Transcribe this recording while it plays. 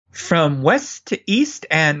From west to east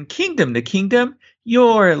and kingdom to kingdom,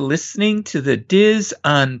 you're listening to the Diz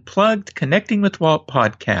Unplugged Connecting with Walt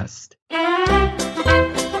podcast.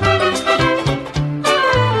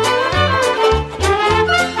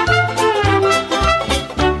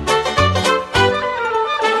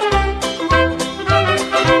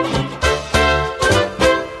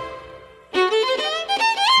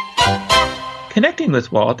 Connecting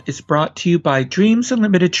with Walt is brought to you by Dreams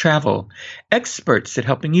Unlimited Travel, experts at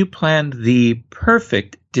helping you plan the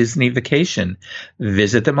perfect Disney vacation.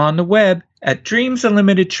 Visit them on the web at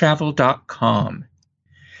dreamsunlimitedtravel.com.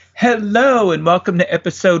 Hello and welcome to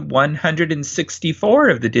episode 164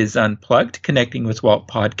 of the Diz Unplugged Connecting with Walt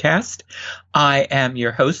podcast. I am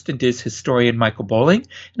your host and Diz historian Michael Bowling,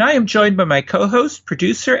 and I am joined by my co-host,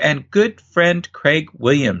 producer, and good friend Craig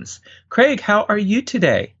Williams. Craig, how are you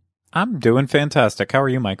today? I'm doing fantastic. How are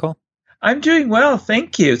you, Michael? I'm doing well,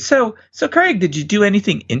 thank you. So Craig, did you do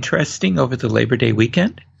anything interesting over the Labor Day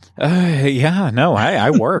weekend?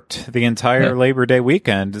 I worked the entire Labor Day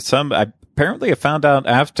weekend. Apparently I found out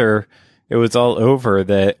after it was all over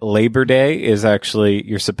that Labor Day is actually,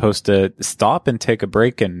 you're supposed to stop and take a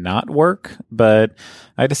break and not work. But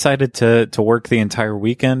I decided to work the entire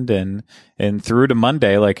weekend and through to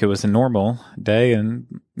Monday like it was a normal day,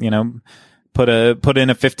 and, put in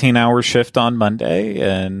a 15-hour shift on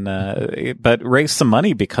Monday but raised some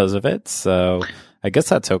money because of it. So I guess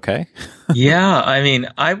that's okay. Yeah. I mean,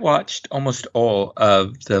 I watched almost all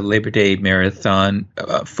of the Labor Day marathon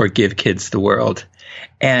for Give Kids the World.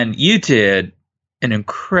 And you did an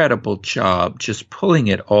incredible job just pulling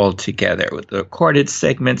it all together with the recorded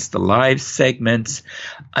segments, the live segments.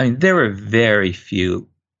 I mean, there were very few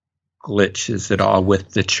glitches at all with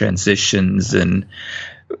the transitions and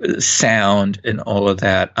sound and all of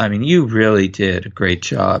that. I mean, you really did a great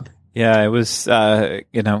job. Yeah, it was,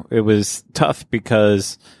 it was tough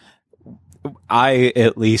because I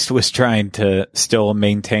at least was trying to still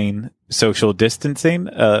maintain social distancing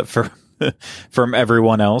from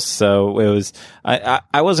everyone else. So it was,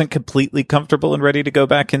 I wasn't completely comfortable and ready to go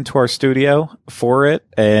back into our studio for it.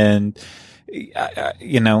 And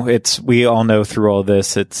we all know through all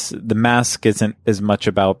this, the mask isn't as much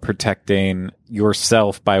about protecting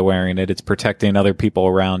yourself by wearing it. It's protecting other people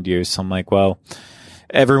around you. So I'm like, well,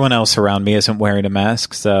 everyone else around me isn't wearing a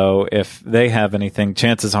mask. So if they have anything,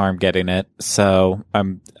 chances are I'm getting it. So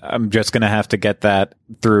I'm just going to have to get that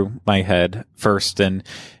through my head first and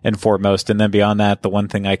foremost. And then beyond that, the one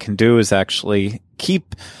thing I can do is actually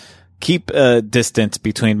keep a distance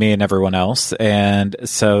between me and everyone else. And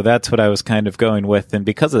so that's what I was kind of going with. And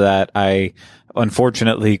because of that, I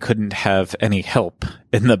unfortunately couldn't have any help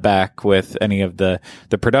in the back with any of the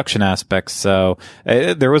production aspects. So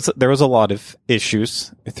there was a lot of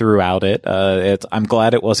issues throughout it. I'm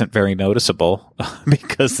glad it wasn't very noticeable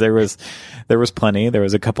because there was plenty. There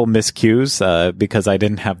was a couple miscues because I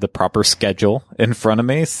didn't have the proper schedule in front of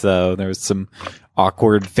me. So there was some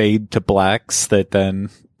awkward fade to blacks that then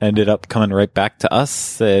ended up coming right back to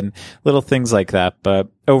us and little things like that. But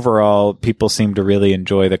overall, people seem to really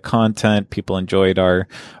enjoy the content. People enjoyed our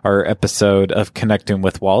episode of Connecting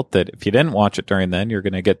with Walt, that if you didn't watch it during then, you're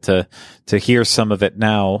going to get to hear some of it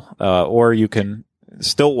now, or you can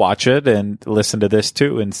still watch it and listen to this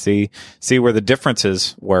too and see where the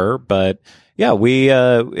differences were. But yeah,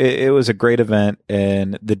 it was a great event,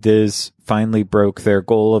 and the Diz finally broke their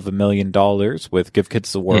goal of $1 million with Give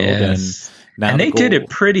Kids the World. Yes. And they did it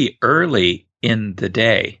pretty early in the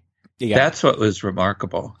day. Yeah. That's what was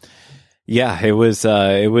remarkable. Yeah, it was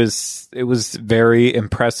very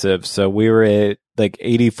impressive. So we were at like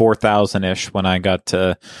 84,000-ish when I got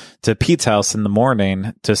to Pete's house in the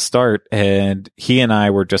morning to start, and he and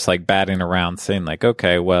I were just like batting around saying like,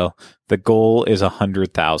 okay, well, the goal is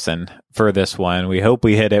 100,000 for this one. We hope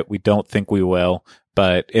we hit it. We don't think we will,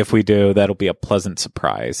 but if we do, that'll be a pleasant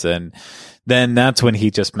surprise. And then that's when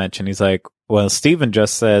he just mentioned, he's like, well, Steven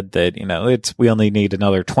just said that, we only need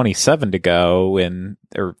another 27 to go,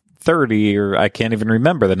 or 30, or I can't even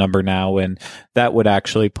remember the number now. And that would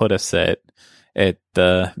actually put us at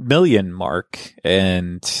the million mark.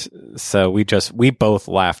 And so we both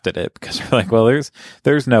laughed at it because we're like, well,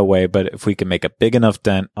 there's no way, but if we can make a big enough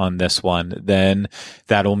dent on this one, then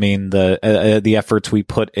that'll mean the efforts we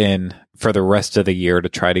put in for the rest of the year to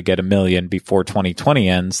try to get 1 million before 2020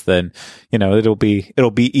 ends, then, it'll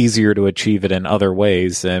be easier to achieve it in other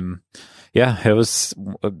ways. And yeah, it was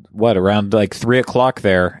around like 3:00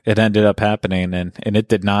 there, it ended up happening, and it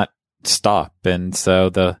did not stop. And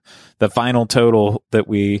so the final total that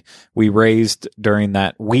we raised during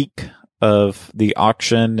that week of the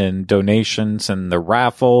auction and donations and the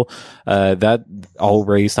raffle. That all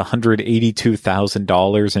raised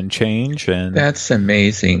 $182,000 and change. And that's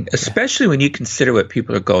amazing, especially when you consider what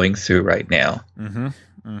people are going through right now. Mm-hmm,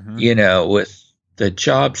 mm-hmm. You know, with the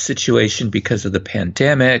job situation because of the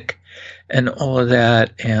pandemic and all of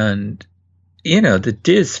that. And, you know, the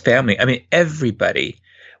Diz family, I mean, everybody,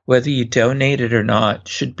 whether you donate it or not,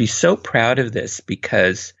 should be so proud of this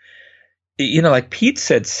because, you know, like Pete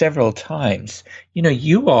said several times, you know,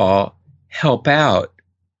 you all help out.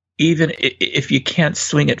 Even if you can't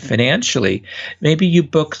swing it financially, maybe you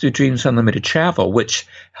book through Dreams Unlimited Travel, which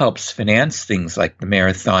helps finance things like the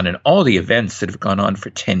marathon and all the events that have gone on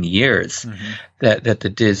for 10 years that the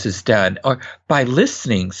Diz has done, or by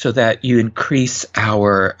listening so that you increase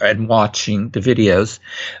and watching the videos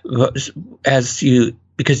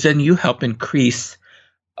because then you help increase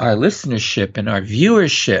our listenership and our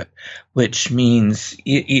viewership, which means,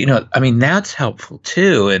 you know, I mean, that's helpful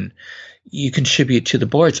too. And you contribute to the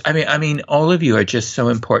boards. I mean, all of you are just so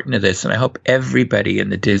important to this, and I hope everybody in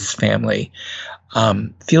the Diz family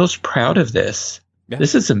feels proud of this. Yeah.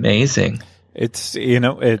 This is amazing. It's, you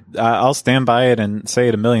know, I'll stand by it and say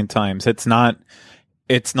it a million times. It's not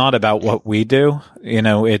about what we do. You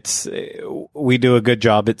know, we do a good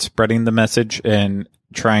job at spreading the message and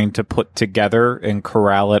trying to put together and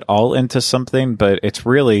corral it all into something, but it's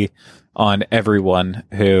really on everyone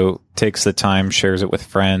who takes the time, shares it with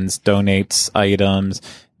friends, donates items,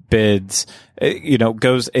 bids, you know,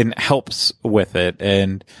 goes and helps with it.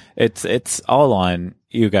 And it's all on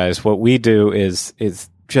you guys. What we do is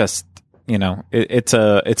just, you know, it's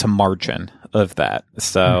a margin of that.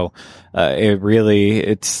 So,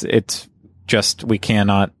 it's just, we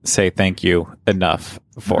cannot say thank you enough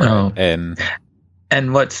for it.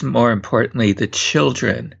 And what's more importantly, the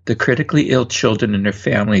children, the critically ill children and their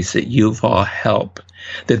families that you've all helped,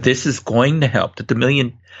 that this is going to help, that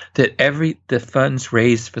the funds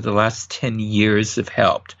raised for the last 10 years have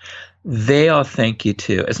helped. They all thank you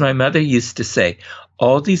too. As my mother used to say,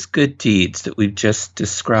 all these good deeds that we've just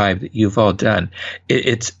described that you've all done,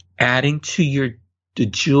 it's adding to the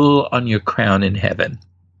jewel on your crown in heaven.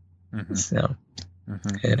 Mm-hmm. So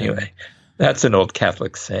anyway. That's an old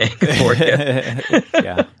Catholic saying for you.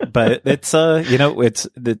 Yeah, but it's you know, it's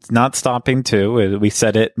not stopping too. We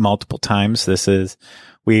said it multiple times. This is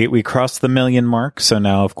we crossed the 1 million mark, so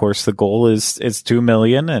now of course the goal is 2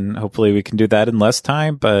 million, and hopefully we can do that in less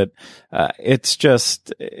time. But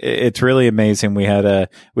it's really amazing. We had a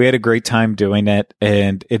great time doing it,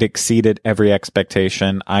 and it exceeded every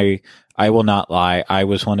expectation. I will not lie. I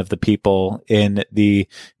was one of the people in the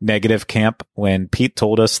negative camp when Pete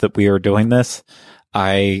told us that we were doing this.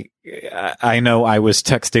 I know I was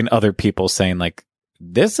texting other people saying, like,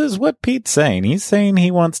 this is what Pete's saying. He's saying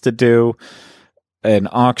he wants to do an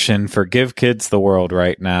auction for Give Kids the World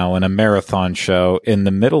right now and a marathon show in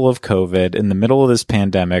the middle of COVID, in the middle of this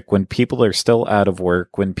pandemic, when people are still out of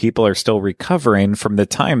work, when people are still recovering from the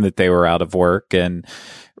time that they were out of work and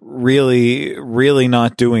really, really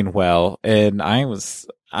not doing well. And I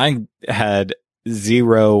had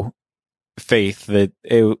zero faith that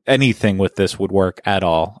anything with this would work at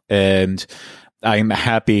all. And I'm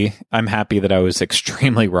happy that I was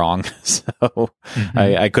extremely wrong. So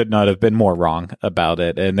I could not have been more wrong about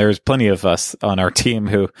it. And there's plenty of us on our team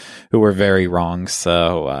who were very wrong.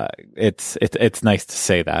 So it's nice to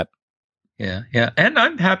say that. Yeah. And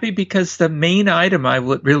I'm happy because the main item I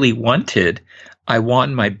really wanted, I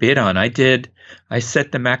won my bid on. I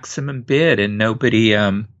set the maximum bid and nobody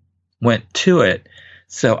went to it.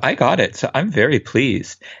 So I got it. So I'm very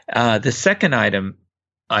pleased. The second item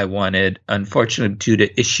I wanted, unfortunately, due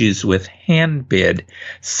to issues with hand bid,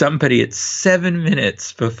 somebody at 7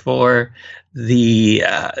 minutes before the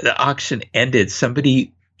auction ended,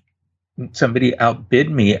 somebody outbid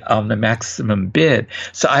me on the maximum bid.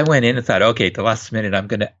 So I went in and thought, okay, at the last minute, I'm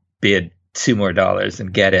going to bid $2 more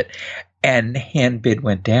and get it. And hand bid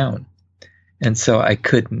went down. And so I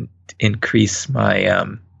couldn't increase my,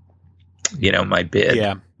 my bid.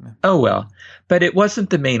 Yeah. Oh, well. But it wasn't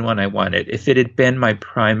the main one I wanted. If it had been my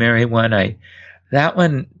primary one, that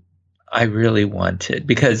one I really wanted,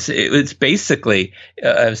 because it was basically,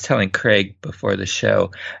 I was telling Craig before the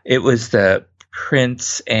show, it was the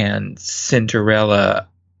Prince and Cinderella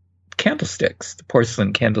candlesticks, the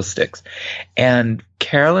porcelain candlesticks. And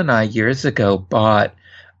Carol and I years ago bought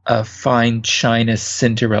a fine china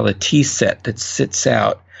Cinderella tea set that sits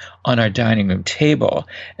out on our dining room table.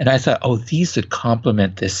 And I thought, oh, these would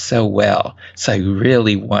complement this so well. So I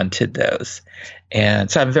really wanted those. And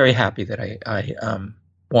so I'm very happy that I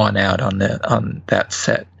won out on that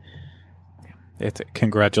set.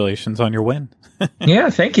 Congratulations on your win. Yeah,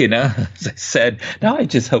 thank you. Now, as I said, now I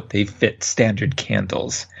just hope they fit standard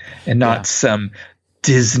candles and not some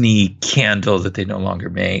Disney candle that they no longer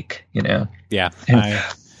make, Yeah.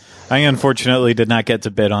 I unfortunately did not get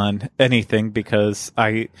to bid on anything because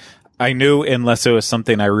I knew unless it was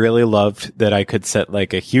something I really loved that I could set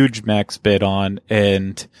like a huge max bid on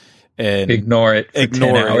and ignore it for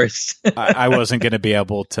 10 hours. I wasn't going to be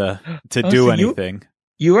able to do anything.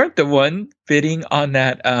 You weren't the one bidding on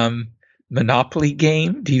that Monopoly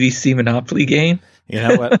game, DVC Monopoly game? You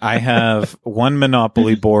know what? I have one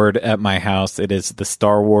Monopoly board at my house. It is the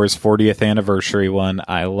Star Wars 40th anniversary one.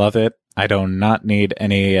 I love it. I do not need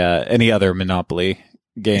any other Monopoly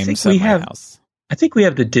games at my house. I think we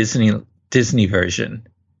have the Disney version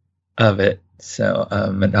of it. So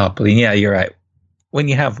Monopoly. Yeah, you're right. When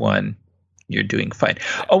you have one, you're doing fine.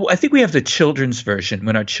 Oh, I think we have the children's version.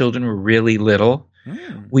 When our children were really little,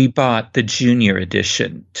 we bought the junior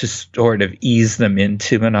edition to sort of ease them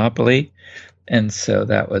into Monopoly. And so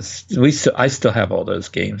that was I still have all those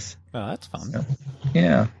games. Oh, that's fun. So,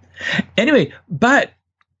 yeah. Anyway, but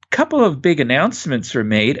a couple of big announcements were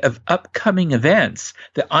made of upcoming events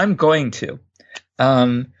that I'm going to.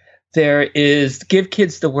 There is Give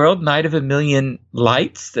Kids the World Night of a Million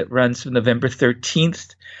Lights that runs from November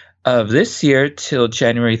 13th of this year till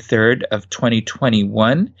January 3rd of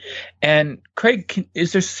 2021. And Craig,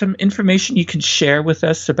 is there some information you can share with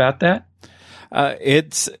us about that?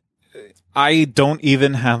 I don't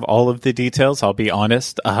even have all of the details. I'll be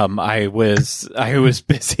honest. I was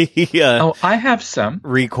busy. I have some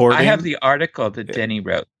recording. I have the article that Denny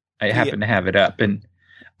wrote. I happen to have it up, and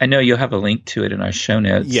I know you'll have a link to it in our show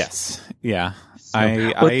notes. Yes. Yeah. So,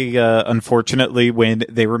 I unfortunately, when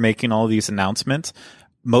they were making all these announcements,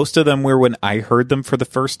 most of them were when I heard them for the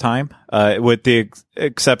first time, with the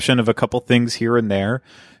exception of a couple things here and there.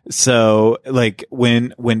 So, like,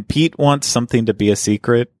 when Pete wants something to be a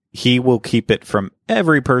secret, he will keep it from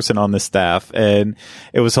every person on the staff. And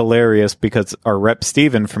it was hilarious because our rep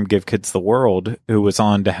Steven from Give Kids the World, who was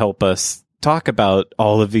on to help us talk about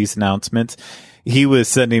all of these announcements, he was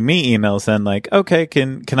sending me emails and like, okay,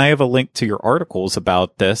 can I have a link to your articles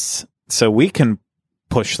about this so we can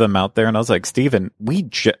push them out there? And I was like, Steven,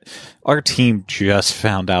 our team just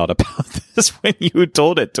found out about this when you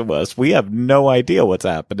told it to us. We have no idea what's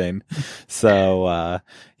happening. So,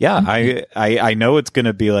 I know it's going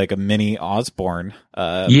to be like a mini Osborne,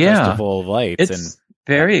 Festival of Lights. It's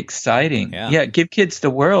very exciting. Yeah. Give Kids the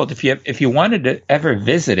World. If you wanted to ever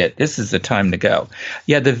visit it, this is the time to go.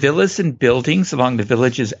 Yeah. The villas and buildings along the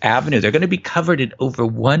village's avenue, they're going to be covered in over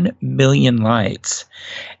 1 million lights.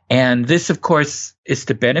 And this, of course, is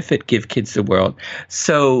to benefit Give Kids the World.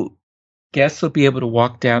 So guests will be able to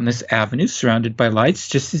walk down this avenue surrounded by lights,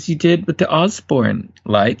 just as you did with the Osborne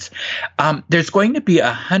lights. There's going to be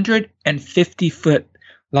a 150-foot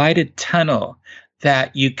lighted tunnel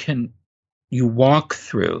that you walk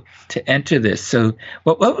through to enter this. So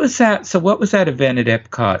what was that? So what was that event at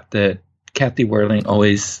Epcot that Kathy Whirling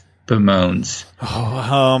always bemoans?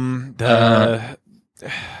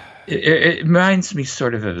 It reminds me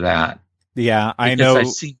sort of that. Yeah, I know. I've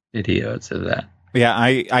seen videos of that. Yeah,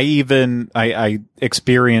 I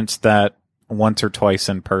experienced that once or twice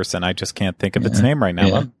in person. I just can't think of its name right now.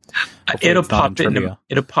 Yeah. It'll pop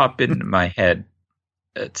into my head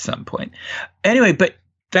at some point. Anyway, but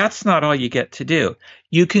that's not all you get to do.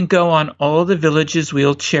 You can go on all the village's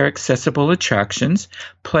wheelchair accessible attractions,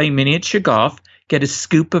 play miniature golf, get a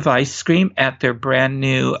scoop of ice cream at their brand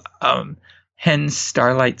new Hen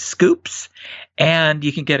Starlight Scoops, and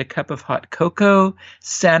you can get a cup of hot cocoa.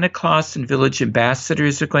 Santa Claus and village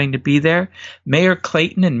ambassadors are going to be there. Mayor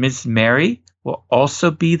Clayton and Ms. Mary will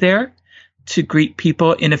also be there to greet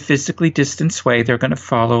people in a physically distanced way. They're going to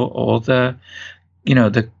follow all the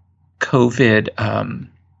COVID,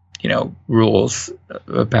 rules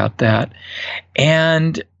about that.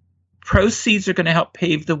 And proceeds are going to help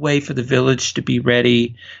pave the way for the village to be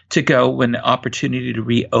ready to go when the opportunity to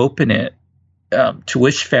reopen it to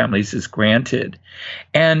wish families is granted.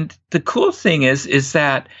 And the cool thing is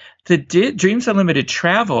that the Dreams Unlimited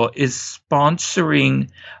Travel is sponsoring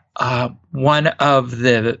one of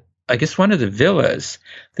the villas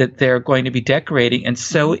that they're going to be decorating. And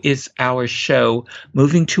so is our show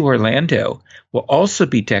Moving to Orlando will also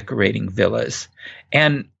be decorating villas.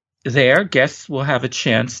 And there, guests will have a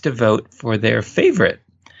chance to vote for their favorite.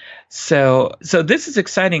 So this is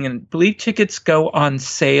exciting, and I believe tickets go on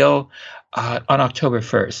sale on October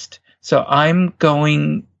 1st. So I'm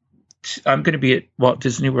going to be at Walt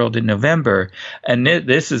Disney World in November, and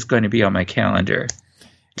this is going to be on my calendar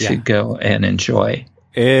to go and enjoy.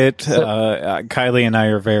 Kylie and I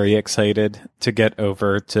are very excited to get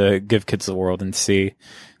over to Give Kids the World and see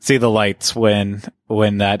the lights when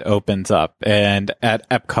that opens up. And at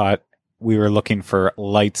Epcot, we were looking for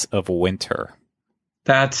Lights of Winter.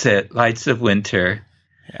 That's it, Lights of Winter.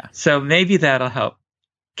 Yeah. So maybe that'll help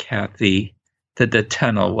Kathy. The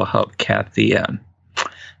tunnel will help Kathy,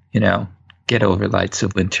 get over Lights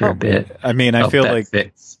of Winter a bit. I mean, I feel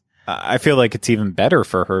like it's even better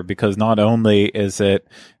for her because not only is it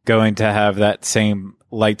going to have that same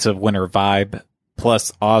Lights of Winter vibe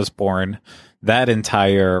plus Osborne, that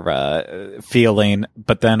entire feeling,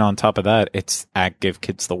 but then on top of that, it's at Give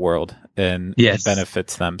Kids the World and it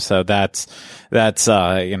benefits them. So that's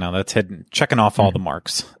hidden, checking off all the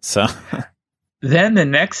marks. So then the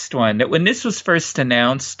next one, when this was first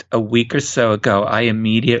announced a week or so ago, I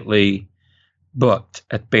immediately booked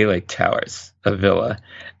at Bay Lake Towers, a villa.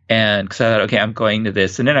 And because I thought, okay, I'm going to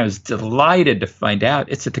this. And then I was delighted to find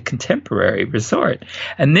out it's at the Contemporary Resort.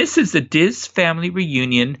 And this is the Diz Family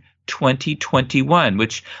Reunion 2021,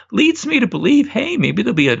 which leads me to believe, hey, maybe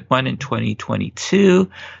there'll be one in 2022,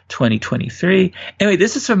 2023. Anyway,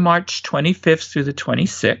 this is from March 25th through the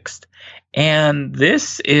 26th. And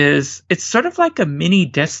it's sort of like a mini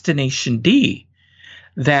Destination D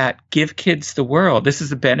that Give Kids the World. This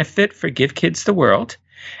is a benefit for Give Kids the World.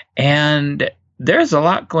 And there's a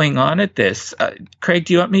lot going on at this. Craig,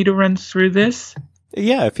 do you want me to run through this?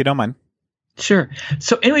 Yeah, if you don't mind. Sure.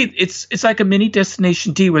 So anyway, it's like a mini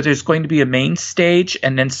Destination D where there's going to be a main stage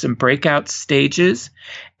and then some breakout stages.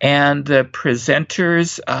 And the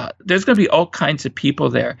presenters, there's going to be all kinds of people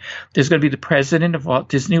there. There's going to be the president of Walt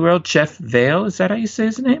Disney World, Jeff Vail. Is that how you say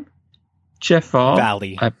his name? Jeff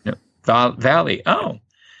Valley. Valley. Oh,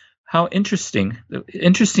 how interesting. The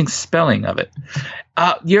interesting spelling of it.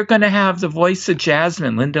 You're going to have the voice of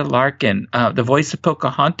Jasmine, Linda Larkin, the voice of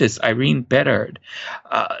Pocahontas, Irene Bedard.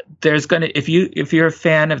 There's going to, if you're a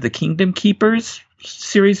fan of the Kingdom Keepers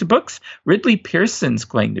series of books, Ridley Pearson's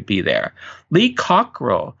going to be there. Lee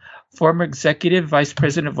Cockrell, former executive vice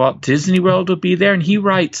president of Walt Disney World, will be there, and he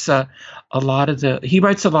writes a lot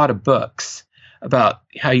of books about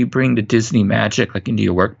how you bring the Disney magic like into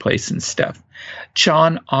your workplace and stuff.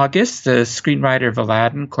 John August, the screenwriter of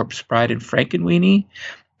Aladdin, Corpse Bride, and Frankenweenie.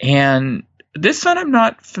 And this one I'm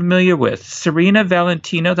not familiar with. Serena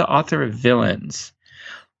Valentino, the author of Villains.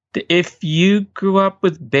 If you grew up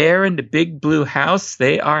with Bear and the Big Blue House,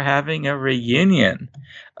 they are having a reunion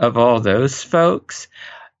of all those folks.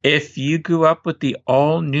 If you grew up with the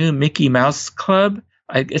all-new Mickey Mouse Club,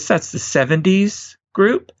 I guess that's the 70s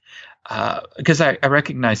group, because I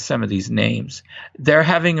recognize some of these names. They're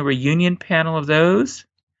having a reunion panel of those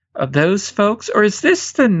folks, or is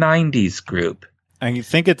this the 90s group? I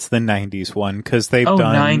think it's the 90s one, because they've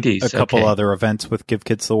done 90s, a couple other events with Give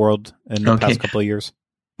Kids the World in the past couple of years.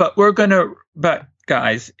 But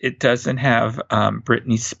guys, it doesn't have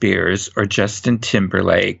Britney Spears or Justin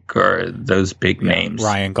Timberlake or those big names.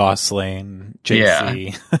 Ryan Gosling,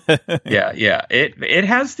 Jay-Z. Yeah. It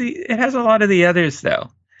has a lot of the others though.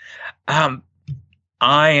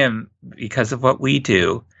 Because of what we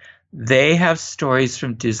do, they have stories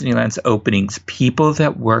from Disneyland's openings, people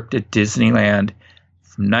that worked at Disneyland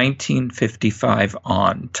from 1955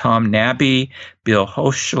 on. Tom Nabby, Bill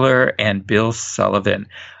Hochschler, and Bill Sullivan.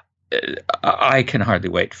 I can hardly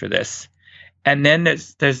wait for this. And then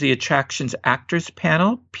there's the attractions actors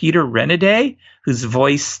panel. Peter Renaday, who's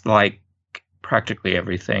voiced like practically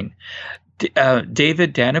everything.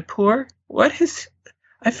 David Danapur.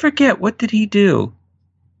 I forget. What did he do?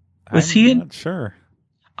 I'm not sure.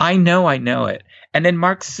 I know it. And then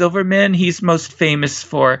Mark Silverman, he's most famous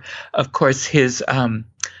for, of course, his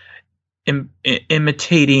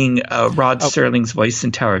imitating Rod Serling's voice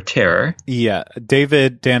in Tower of Terror. Yeah,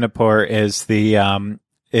 David Danapur is the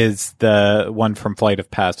one from Flight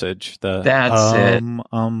of Passage. That's it.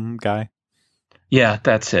 Guy. Yeah,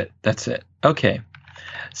 that's it. Okay,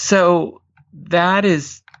 so that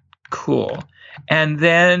is cool. And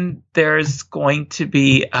then there's going to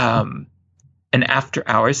be an after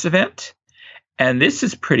hours event. And this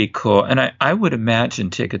is pretty cool. And I would imagine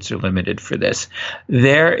tickets are limited for this.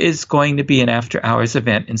 There is going to be an after hours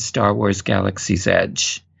event in Star Wars Galaxy's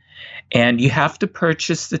Edge. And you have to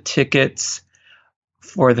purchase the tickets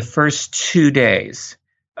for the first 2 days,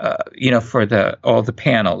 for all the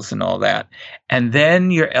panels and all that. And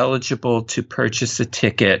then you're eligible to purchase a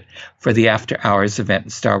ticket for the after hours event in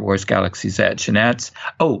Star Wars Galaxy's Edge. And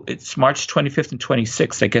it's March 25th and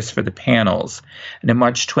 26th, I guess, for the panels. And then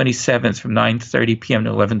March 27th from 9:30 p.m.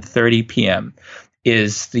 to 11:30 p.m.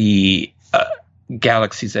 is the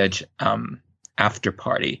Galaxy's Edge after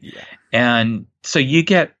party. Yeah. And so you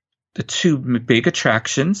get the two big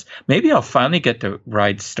attractions. Maybe I'll finally get to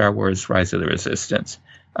ride Star Wars Rise of the Resistance.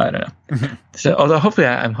 I don't know. So, although hopefully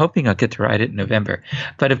I'm hoping I'll get to ride it in November.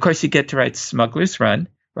 But of course, you get to ride Smuggler's Run,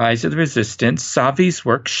 Rise of the Resistance, Savi's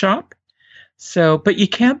Workshop. So, but you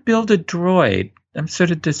can't build a droid. I'm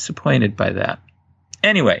sort of disappointed by that.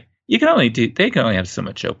 Anyway, they can only have so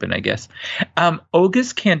much open, I guess.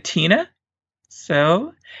 Oga's Cantina.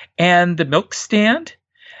 So, and the milk stand.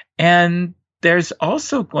 And there's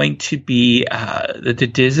also going to be, the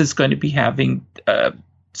Diz is going to be having,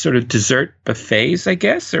 sort of dessert buffets, I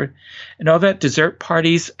guess, and all that, dessert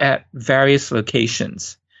parties at various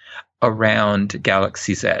locations around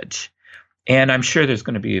Galaxy's Edge. And I'm sure there's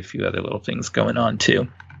going to be a few other little things going on too.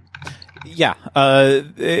 Yeah,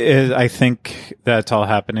 I think that's all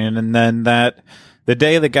happening. And then the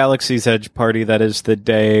day of the Galaxy's Edge party, that is the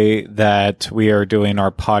day that we are doing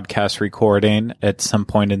our podcast recording at some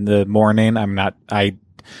point in the morning. I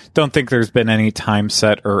don't think there's been any time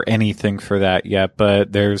set or anything for that yet,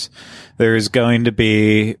 but there's going to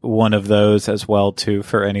be one of those as well too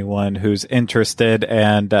for anyone who's interested.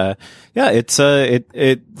 And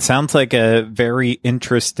it sounds like a very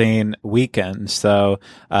interesting weekend. So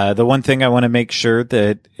the one thing I want to make sure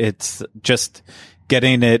that it's just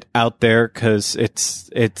getting it out there, because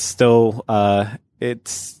it's still I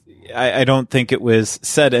don't think it was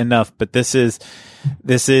said enough, but this is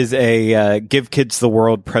a Give Kids the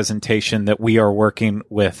World presentation that we are working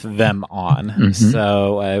with them on. Mm-hmm.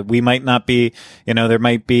 So we might not be, there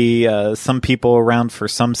might be some people around for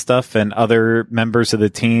some stuff and other members of the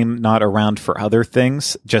team not around for other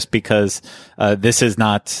things, just because this is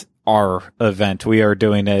not our event. We are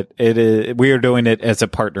doing it. We are doing it as a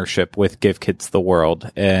partnership with Give Kids the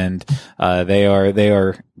World, and they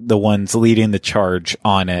are the ones leading the charge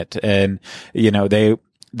on it. And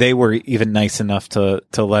they were even nice enough to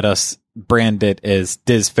let us brand it as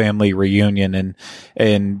Diz Family Reunion,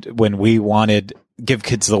 and when we wanted Give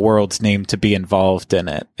Kids the World's name to be involved in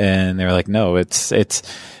it, and they're like, no,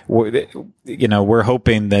 we're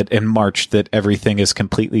hoping that in March that everything is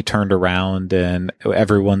completely turned around and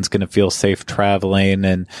everyone's going to feel safe traveling,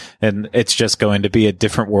 and it's just going to be a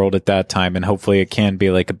different world at that time. And hopefully it can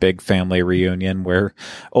be like a big family reunion where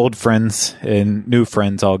old friends and new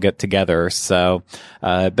friends all get together. So,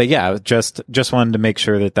 but yeah, just wanted to make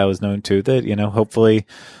sure that was known too, that,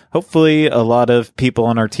 hopefully a lot of people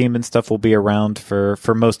on our team and stuff will be around for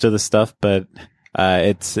most of the stuff, but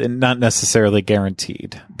it's not necessarily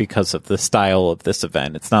guaranteed because of the style of this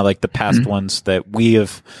event. It's not like the past ones that we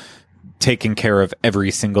have taken care of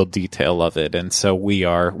every single detail of it. And so we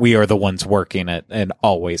are the ones working it and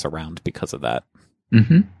always around because of that.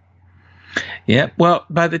 Mm-hmm. Yeah. Well,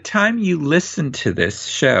 by the time you listen to this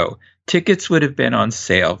show, tickets would have been on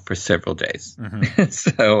sale for several days.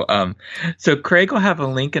 Mm-hmm. So Craig will have a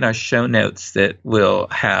link in our show notes that will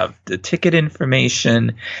have the ticket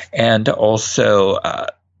information and also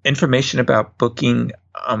information about booking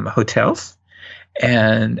hotels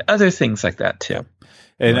and other things like that too.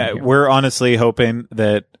 And we're honestly hoping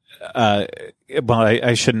that, I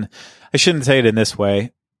shouldn't say it in this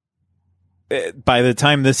way. By the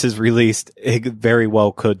time this is released, it very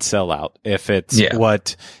well could sell out if it's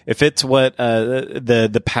what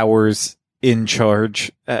the powers in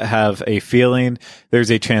charge have a feeling.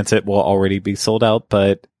 There's a chance it will already be sold out,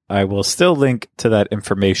 but I will still link to that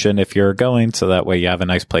information if you're going, so that way you have a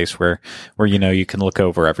nice place where you can look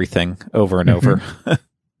over everything over and over.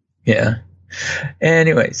 Yeah.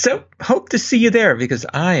 Anyway, so hope to see you there, because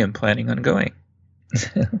I am planning on going.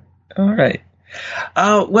 All right.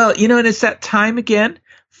 Well, and it's that time again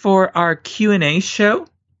for our Q&A show,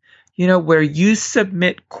 where you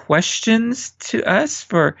submit questions to us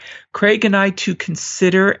for Craig and I to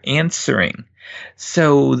consider answering.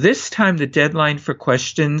 So this time the deadline for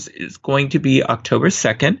questions is going to be October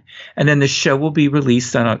 2nd, and then the show will be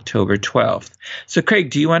released on October 12th. So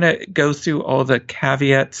Craig, do you want to go through all the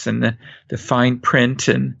caveats and the fine print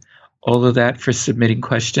and all of that for submitting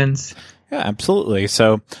questions? Yeah, absolutely.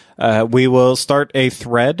 So we will start a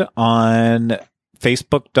thread on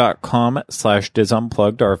facebook.com/Diz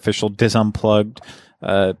Unplugged, our official Diz Unplugged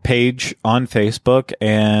page on Facebook,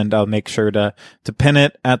 and I'll make sure to pin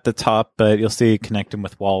it at the top, but you'll see Connecting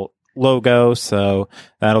with Walt logo. So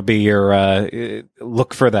that'll be your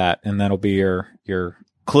look for that, and that'll be your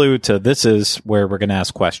clue to this is where we're going to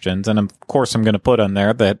ask questions. And of course, I'm going to put on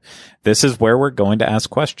there that this is where we're going to ask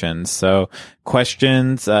questions. So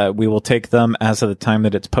questions, we will take them as of the time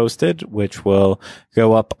that it's posted, which will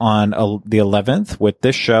go up on the 11th with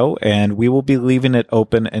this show. And we will be leaving it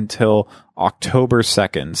open until October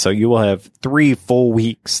 2nd. So you will have 3 full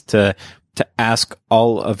weeks to to ask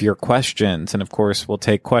all of your questions. And of course, we'll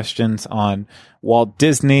take questions on Walt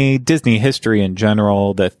Disney, Disney history in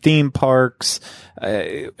general, the theme parks,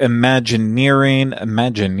 Imagineering,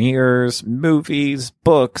 Imagineers, movies,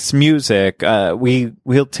 books, music.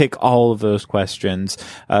 We'll take all of those questions.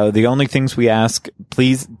 The only things we ask,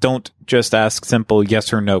 please don't just ask simple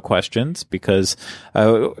yes or no questions, because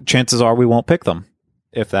chances are we won't pick them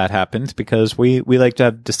if that happens, because we like to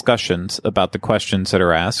have discussions about the questions that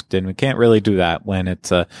are asked, and we can't really do that when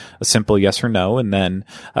it's a simple yes or no. And then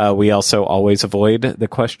we also always avoid the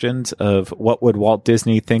questions of what would Walt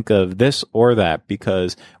Disney think of this or that,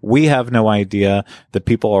 because we have no idea. The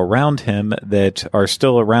people around him that are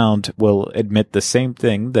still around will admit the same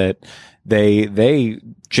thing, that they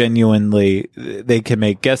genuinely, they can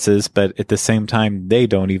make guesses, but at the same time, they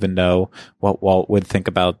don't even know what Walt would think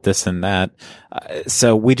about this and that.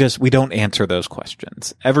 So we don't answer those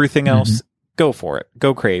questions. Everything else, go for it.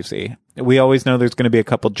 Go crazy. We always know there's going to be a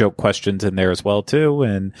couple joke questions in there as well, too.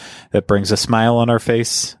 And that brings a smile on our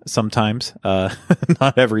face sometimes.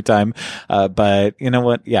 Not every time. But you know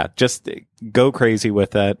what? Yeah, just go crazy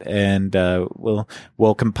with that. And,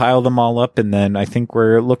 we'll compile them all up. And then I think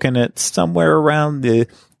we're looking at somewhere around the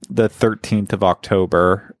 13th of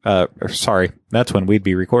October. Sorry, that's when we'd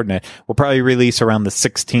be recording it. We'll probably release around the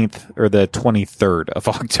 16th or the 23rd of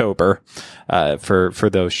October, for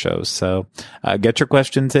those shows. So, get your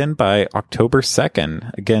questions in by October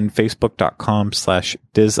 2nd. Again,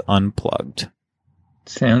 facebook.com/disunplugged.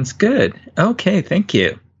 Sounds good. Okay, thank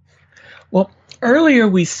you. Well, earlier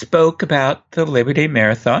we spoke about the Labor Day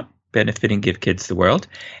Marathon, benefiting Give Kids the World,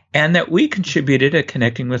 and that we contributed a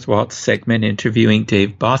Connecting with Walt segment interviewing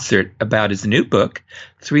Dave Bossert about his new book,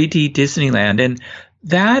 3D Disneyland. And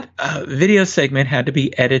that video segment had to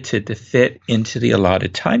be edited to fit into the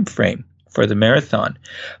allotted time frame for the marathon.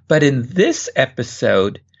 But in this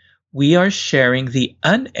episode, we are sharing the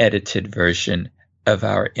unedited version of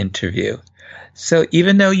our interview. So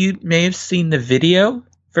even though you may have seen the video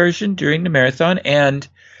version during the marathon and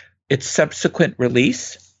its subsequent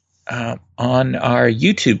release, on our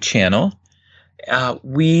YouTube channel,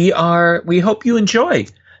 we hope you enjoy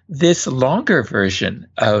this longer version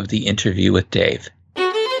of the interview with Dave.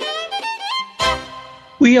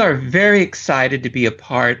 We are very excited to be a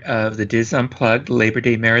part of the Dis Unplugged Labor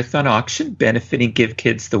Day Marathon auction benefiting Give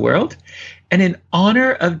Kids the World. And in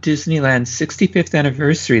honor of Disneyland's 65th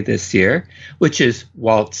anniversary this year, which is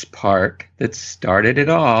Walt's park that started it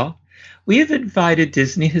all, we have invited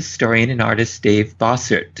Disney historian and artist Dave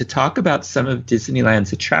Bossert to talk about some of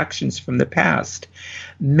Disneyland's attractions from the past,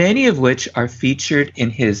 many of which are featured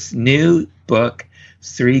in his new book,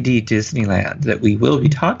 3D Disneyland, that we will be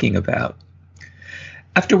talking about.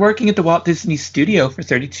 After working at the Walt Disney Studio for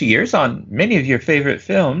 32 years on many of your favorite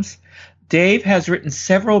films, Dave has written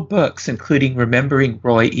several books, including Remembering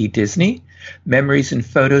Roy E. Disney, Memories and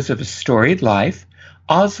Photos of a Storied Life,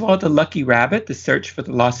 Oswald the Lucky Rabbit, The Search for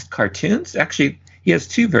the Lost Cartoons. Actually, he has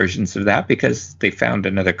two versions of that because they found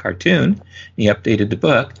another cartoon. He updated the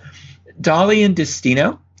book. Dolly and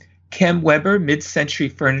Destino, Kem Weber, Mid-Century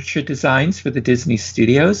Furniture Designs for the Disney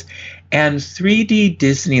Studios, and 3D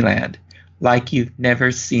Disneyland, like you've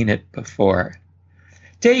never seen it before.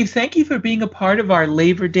 Dave, thank you for being a part of our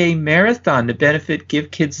Labor Day Marathon to benefit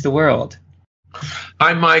Give Kids the World.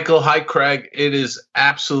 Hi, Michael. Hi, Craig. It is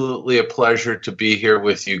absolutely a pleasure to be here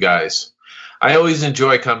with you guys. I always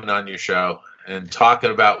enjoy coming on your show and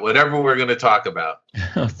talking about whatever we're going to talk about.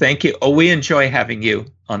 Oh, thank you. Oh, we enjoy having you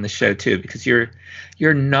on the show, too, because your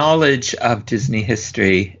knowledge of Disney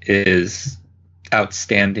history is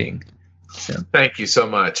outstanding. So, thank you so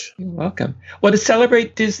much. You're welcome. Well, to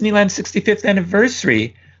celebrate Disneyland's 65th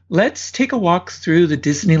anniversary, let's take a walk through the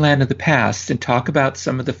Disneyland of the past and talk about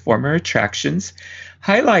some of the former attractions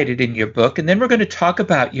highlighted in your book. And then we're going to talk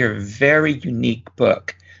about your very unique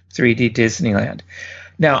book, 3D Disneyland.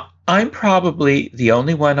 Now, I'm probably the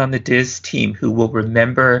only one on the Diz team who will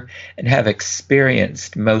remember and have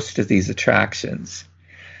experienced most of these attractions.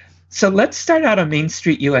 So let's start out on Main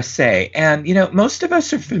Street, USA. And, you know, most of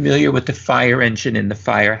us are familiar with the fire engine in the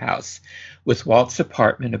firehouse with Walt's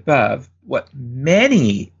apartment above. What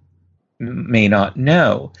many may not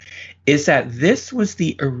know is that this was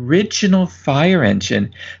the original fire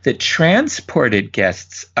engine that transported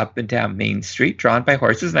guests up and down Main Street, drawn by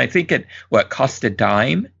horses. And I think it, cost a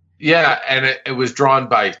dime? Yeah, and it was drawn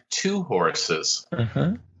by two horses.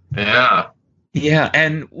 Uh-huh. Yeah. Yeah,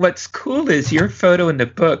 and what's cool is your photo in the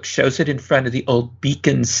book shows it in front of the old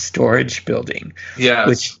Beacon storage building,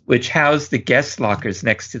 yes, which housed the guest lockers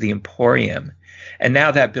next to the Emporium. And now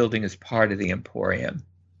that building is part of the Emporium.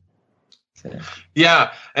 So,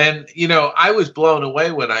 Yeah. And, I was blown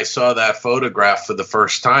away when I saw that photograph for the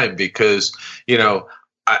first time because,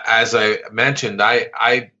 as I mentioned,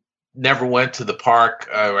 I never went to the park,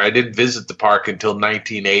 or I didn't visit the park until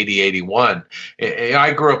 1980, 81.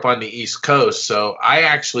 I grew up on the East Coast, so I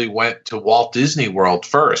actually went to Walt Disney World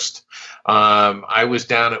first. I was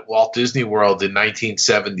down at Walt Disney World in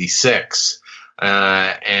 1976.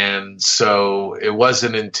 And so it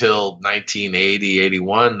wasn't until 1980,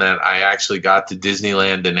 81 that I actually got to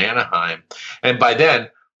Disneyland in Anaheim. And by then,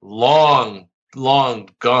 long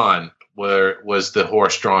gone was the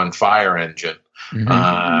horse-drawn fire engine.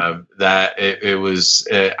 That it was,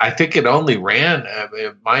 I think it only ran,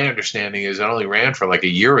 my understanding is it only ran for like a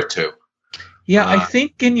year or two. Yeah, I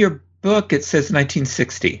think in your book it says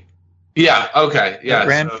 1960. Yeah, okay. Yeah, it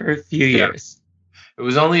ran for a few years. It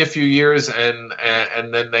was only a few years, and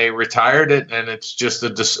then they retired it, and it's just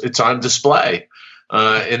it's on display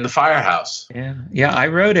in the firehouse. Yeah. I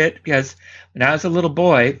wrote it because when I was a little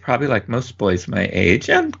boy, probably like most boys my age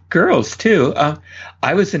and girls too,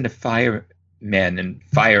 I was into firemen and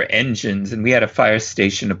fire engines, and we had a fire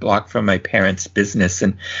station a block from my parents' business,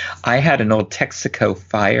 and I had an old Texaco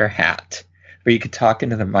fire hat where you could talk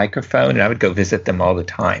into the microphone, and I would go visit them all the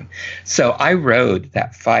time. So I rode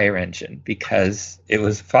that fire engine because it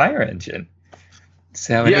was a fire engine.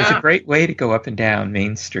 So it was a great way to go up and down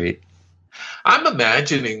Main Street. I'm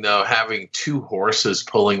imagining, though, having two horses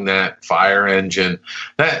pulling that fire engine,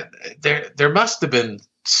 that there must have been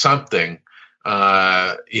something,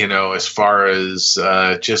 as far as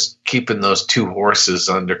just keeping those two horses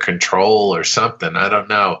under control or something. I don't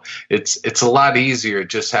know. It's a lot easier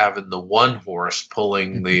just having the one horse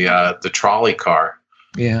pulling the trolley car.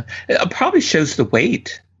 Yeah, it probably shows the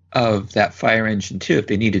weight of that fire engine too. If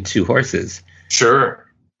they needed two horses, sure.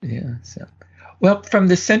 Yeah. So, well, from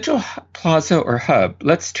the central plaza or hub,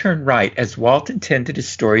 let's turn right as Walt intended his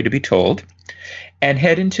story to be told, and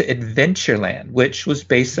head into Adventureland, which was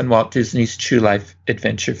based on Walt Disney's True Life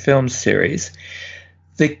Adventure film series.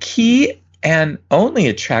 The key and only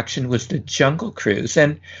attraction was the Jungle Cruise,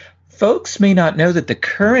 and folks may not know that the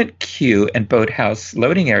current queue and boathouse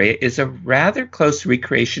loading area is a rather close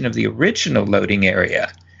recreation of the original loading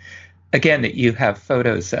area, again, that you have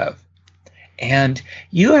photos of. And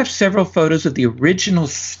you have several photos of the original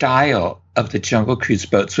style of the Jungle Cruise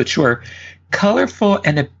boats, which were colorful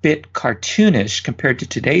and a bit cartoonish compared to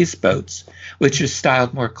today's boats, which are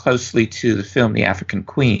styled more closely to the film The African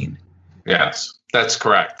Queen. Yes, that's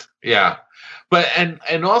correct. Yeah. But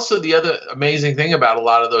and also the other amazing thing about a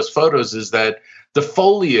lot of those photos is that the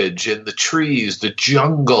foliage and the trees, the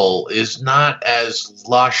jungle is not as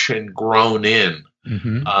lush and grown in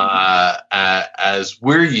as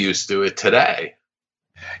we're used to it today.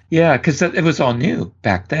 Yeah, because it was all new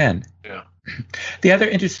back then. Yeah. The other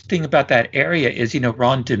interesting thing about that area is,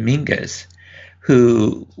 Ron Dominguez,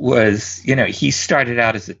 who was, he started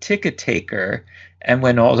out as a ticket taker and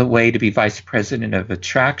went all the way to be vice president of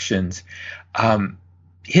attractions.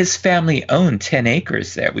 His family owned 10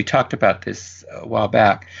 acres there. We talked about this a while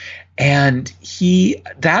back. And he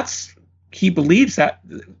believes that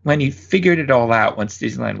when he figured it all out, once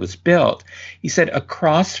Disneyland was built, he said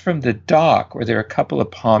across from the dock where there are a couple of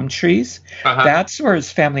palm trees, that's where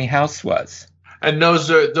his family house was. And those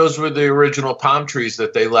were the original palm trees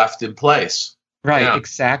that they left in place. Right, yeah.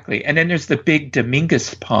 Exactly. And then there's the big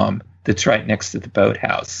Dominguez palm that's right next to the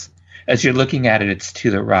boathouse. As you're looking at it, it's to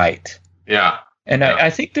the right. Yeah. And I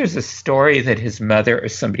think there's a story that his mother or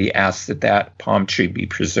somebody asked that palm tree be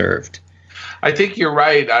preserved. I think you're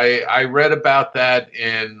right. I read about that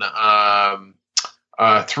in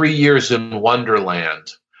 3 Years in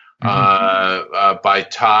Wonderland by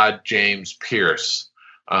Todd James Pierce,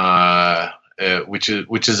 which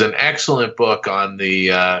is an excellent book on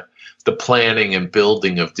the planning and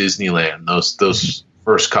building of Disneyland. Those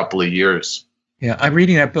first couple of years. Yeah, I'm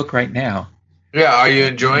reading that book right now. Yeah, are you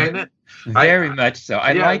enjoying it? Very much so.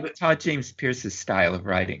 I like Todd James Pierce's style of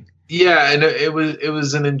writing. Yeah, and it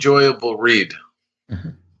was an enjoyable read.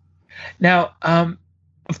 Now,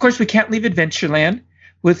 of course, we can't leave Adventureland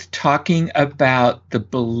with talking about the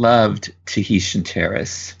beloved Tahitian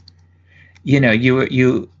Terrace. It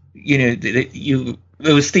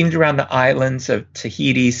was themed around the islands of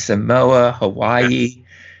Tahiti, Samoa, Hawaii.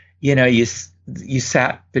 You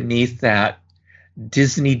sat beneath that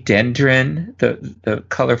Disney dendron, the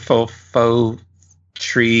colorful faux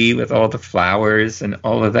tree with all the flowers and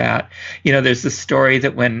all of that. There's the story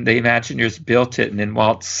that when the Imagineers built it and then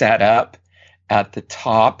Walt sat up at the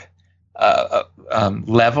top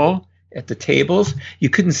level at the tables, you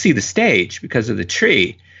couldn't see the stage because of the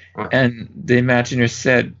tree. And the Imagineers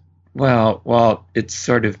said, well, it's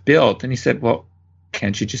sort of built. And he said, well,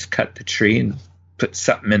 can't you just cut the tree and put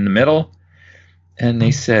something in the middle? And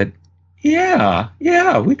they said, yeah,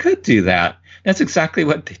 we could do that. That's exactly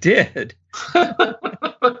what they did.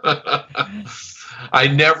 I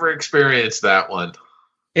never experienced that one.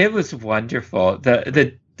 It was wonderful.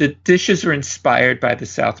 The dishes were inspired by the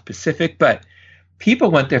South Pacific, but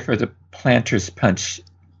people went there for the planter's punch,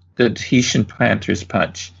 the Tahitian planter's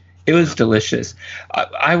punch. It was delicious.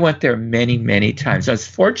 I went there many, many times. I was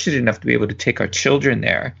fortunate enough to be able to take our children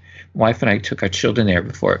there. My wife and I took our children there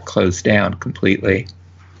before it closed down completely.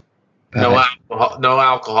 No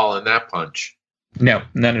alcohol in that punch. No,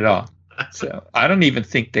 none at all. So I don't know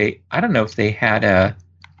if they had an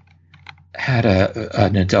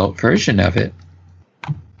adult version of it.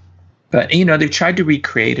 But they've tried to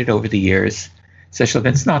recreate it over the years. Especially if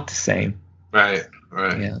it's not the same. Right.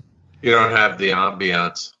 Yeah. You don't have the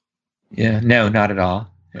ambiance. Yeah, no, not at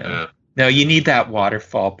all. Yeah. No, you need that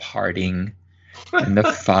waterfall parting and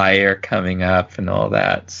the fire coming up and all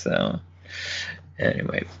that. So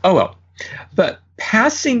anyway, oh well. But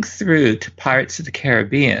passing through to Pirates of the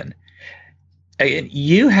Caribbean,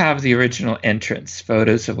 you have the original entrance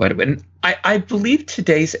photos of what it was. And I believe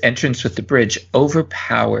today's entrance with the bridge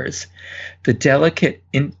overpowers the delicate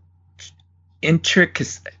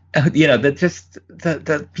intricacies,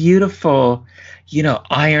 the beautiful,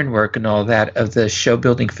 ironwork and all that of the show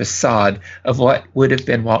building facade of what would have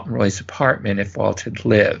been Walt and Roy's apartment if Walt had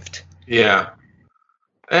lived. Yeah.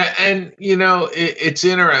 And it's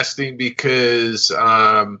interesting because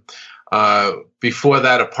before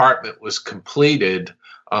that apartment was completed,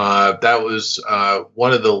 that was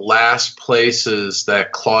one of the last places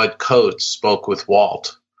that Claude Coates spoke with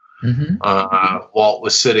Walt. Mm-hmm. Walt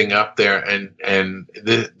was sitting up there, and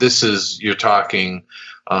this is, you're talking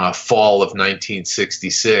fall of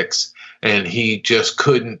 1966, and he just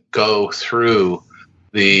couldn't go through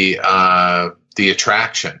the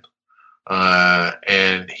attraction.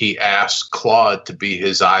 And he asked Claude to be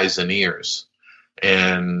his eyes and ears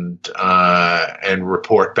and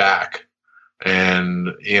report back. And,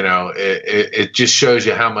 it just shows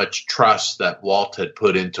you how much trust that Walt had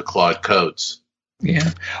put into Claude Coates.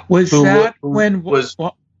 Yeah. Go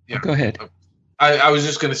ahead. I was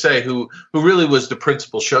just going to say who really was the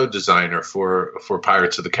principal show designer for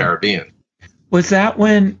Pirates of the Caribbean. Was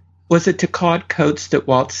it to Claude Coates that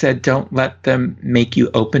Walt said, don't let them make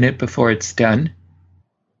you open it before it's done?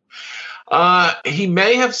 He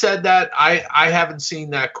may have said that. I haven't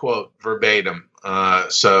seen that quote verbatim.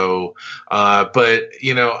 But I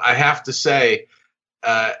have to say,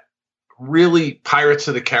 really, Pirates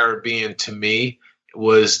of the Caribbean to me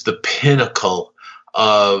was the pinnacle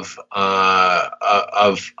of the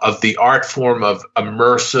art form of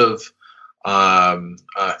immersive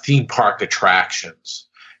theme park attractions.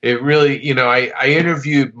 It really, I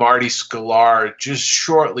interviewed Marty Sklar just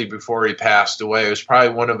shortly before he passed away. It was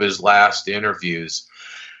probably one of his last interviews.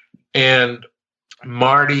 And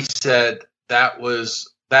Marty said that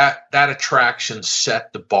attraction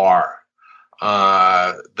set the bar,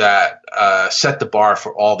 set the bar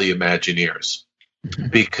for all the Imagineers. Mm-hmm.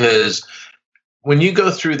 Because when you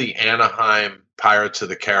go through the Anaheim Pirates of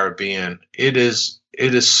the Caribbean, it is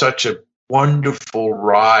such a wonderful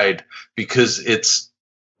ride because it's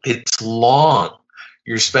long.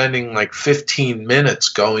 You're spending like 15 minutes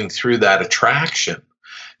going through that attraction,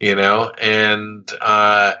 and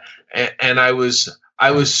I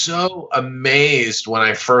was so amazed when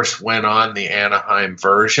I first went on the Anaheim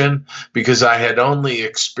version because I had only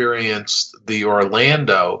experienced the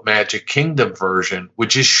Orlando Magic Kingdom version,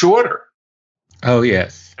 which is shorter. Oh,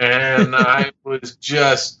 yes. And I was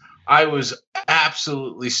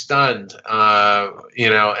absolutely stunned,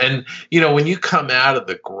 and when you come out of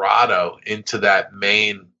the grotto into that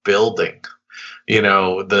main building,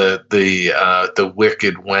 the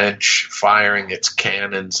Wicked Wench firing its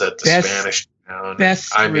cannons at the Spanish town.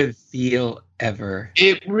 Best reveal ever.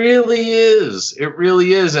 It really is. It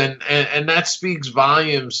really is, and that speaks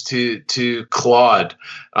volumes to Claude,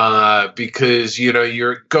 because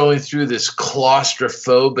you're going through this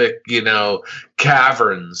claustrophobic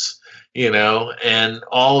caverns. And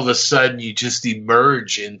all of a sudden you just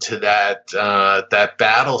emerge into that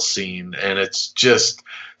battle scene, and it's just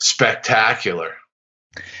spectacular.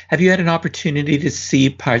 Have you had an opportunity to see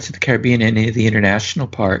Pirates of the Caribbean in any of the international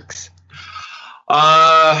parks?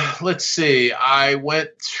 Let's see. I went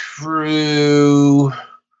through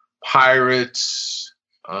Pirates.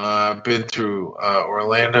 I've been through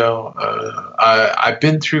Orlando. I've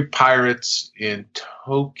been through Pirates in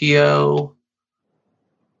Tokyo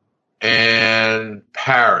and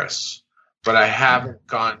Paris, but I haven't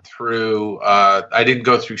gone through. I didn't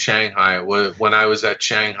go through Shanghai. When I was at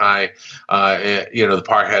Shanghai, the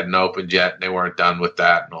park hadn't opened yet, and they weren't done with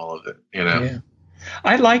that and all of it. Yeah.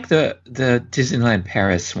 I like the Disneyland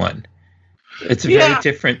Paris one. It's a very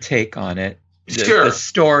different take on it. Sure. The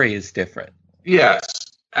story is different. Yes,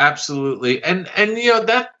 absolutely. And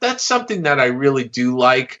that's something that I really do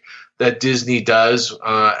like that Disney does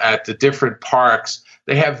at the different parks.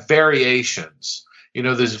 They have variations.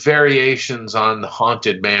 There's variations on the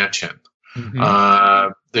Haunted Mansion.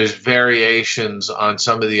 Mm-hmm. There's variations on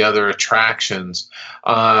some of the other attractions.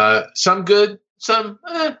 Some good, some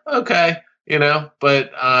okay,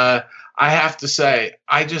 but I have to say,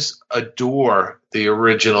 I just adore the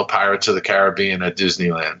original Pirates of the Caribbean at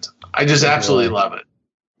Disneyland. I just absolutely love it.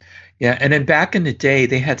 Yeah, and then back in the day,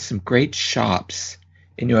 they had some great shops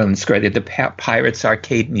in New Orleans Square. They had the Pirates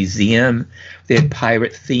Arcade Museum. They had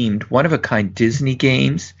pirate-themed, one-of-a-kind Disney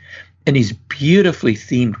games, and these beautifully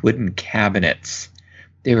themed wooden cabinets.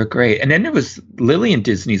 They were great. And then there was Lillian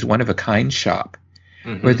Disney's one-of-a-kind shop,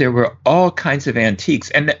 where there were all kinds of antiques.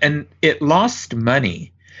 And it lost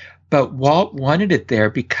money, but Walt wanted it there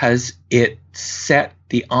because it set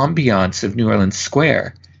the ambiance of New Orleans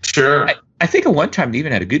Square. Sure. I think at one time they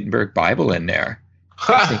even had a Gutenberg Bible in there.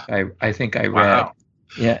 I think I read. Wow.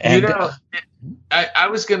 Yeah, and I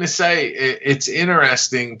was going to say it's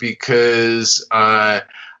interesting because I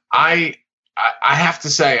have to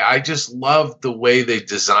say I just love the way they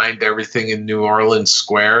designed everything in New Orleans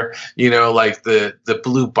Square. Like the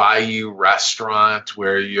Blue Bayou restaurant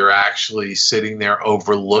where you're actually sitting there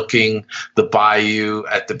overlooking the bayou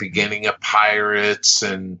at the beginning of Pirates,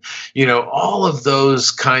 and all of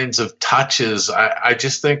those kinds of touches I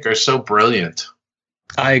just think are so brilliant.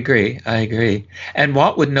 I agree. And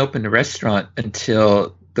Walt wouldn't open the restaurant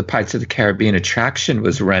until the Pirates of the Caribbean attraction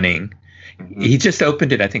was running. Mm-hmm. He just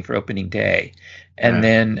opened it, I think, for opening day.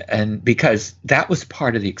 And because that was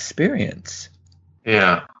part of the experience.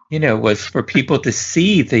 Yeah. Was for people to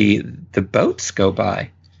see the boats go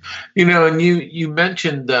by. And you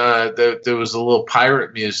mentioned that there was a little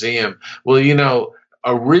pirate museum. Well,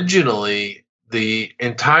 originally the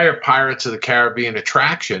entire Pirates of the Caribbean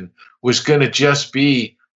attraction was going to just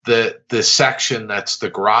be the section that's the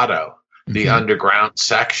grotto, the underground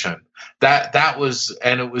section. That was,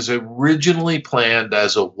 and it was originally planned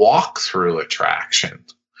as a walkthrough attraction.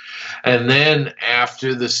 And then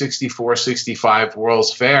after the 64-65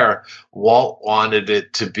 World's Fair, Walt wanted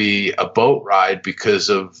it to be a boat ride because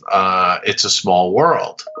of It's a Small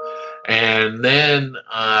World. And then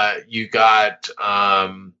you got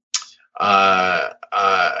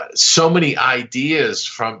so many ideas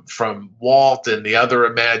from Walt and the other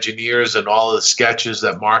Imagineers and all the sketches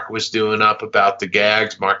that Mark was doing up about the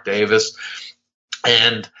gags, Mark Davis.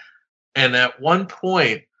 And at one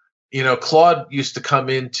point, Claude used to come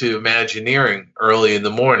into Imagineering early in the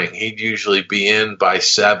morning. He'd usually be in by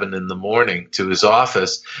 7 in the morning to his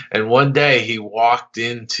office. And one day he walked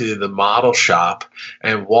into the model shop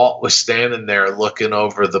and Walt was standing there looking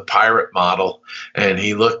over the pirate model. And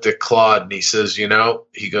he looked at Claude and he says,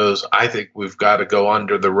 he goes, I think we've got to go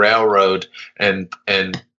under the railroad and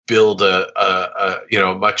build a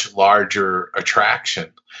much larger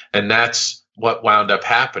attraction. And that's what wound up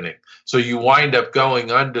happening. So you wind up going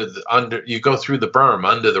you go through the berm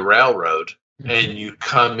under the railroad, and you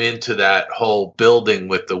come into that whole building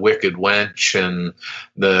with the Wicked Wench and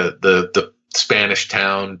the Spanish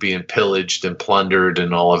town being pillaged and plundered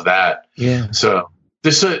and all of that. Yeah. So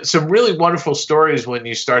there's some really wonderful stories when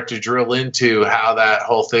you start to drill into how that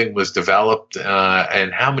whole thing was developed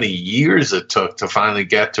and how many years it took to finally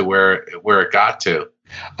get to where it got to.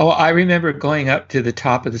 Oh, I remember going up to the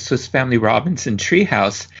top of the Swiss Family Robinson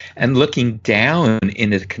treehouse and looking down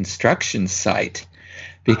into the construction site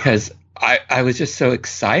because I was just so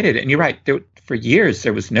excited. And you're right, for years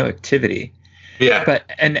there was no activity. Yeah. But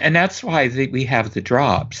and that's why we have the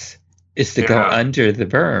drops, is to go under the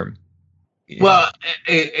berm. Well,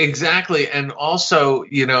 exactly. And also,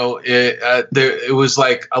 it was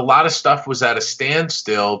like a lot of stuff was at a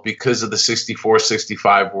standstill because of the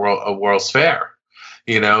 64-65 World's Fair.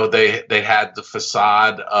 They had the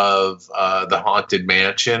facade of the Haunted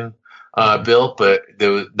Mansion built, but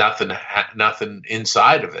there was nothing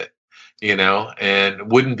inside of it,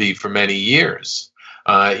 and wouldn't be for many years.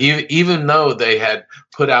 Even though they had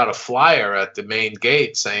put out a flyer at the main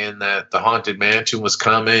gate saying that the Haunted Mansion was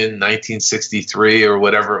coming 1963 or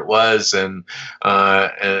whatever it was, and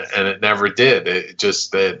it never did. It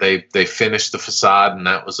just they finished the facade and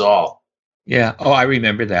that was all. Yeah. Oh, I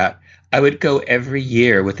remember that. I would go every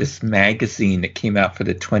year with this magazine that came out for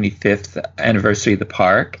the 25th anniversary of the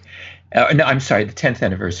park, No, I'm sorry, the 10th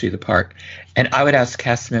anniversary of the park. And I would ask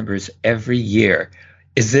cast members every year,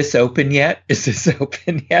 is this open yet? Is this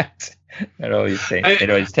open yet? They'd always say, they'd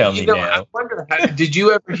always tell me I no. wonder, did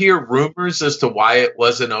you ever hear rumors as to why it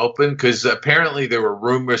wasn't open? Because apparently there were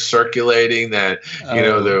rumors circulating that,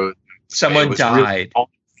 someone died. Really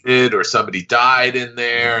or somebody died in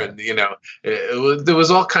there. And, there was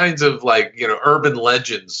all kinds of urban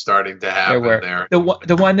legends starting to happen there. The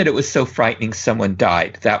one that it was so frightening someone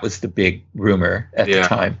died. That was the big rumor at the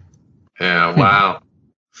time. Yeah, wow.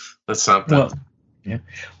 That's something.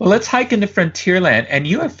 Well, let's hike into Frontierland. And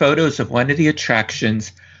you have photos of one of the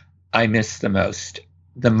attractions I miss the most,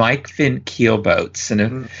 the Mike Finn keel boats.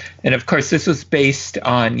 And of course, this was based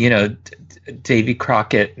on, Davy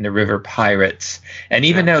Crockett and the River Pirates. And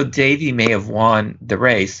even though Davy may have won the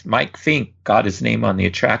race, Mike Fink got his name on the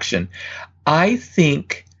attraction. I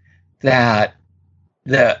think that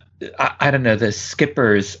the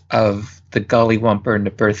skippers of the Gullywumper and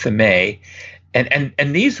the Bertha May,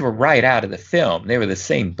 and these were right out of the film. They were the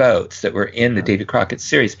same boats that were in the Davy Crockett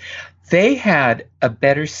series. They had a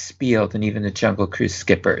better spiel than even the Jungle Cruise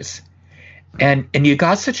skippers. And you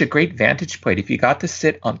got such a great vantage point. If you got to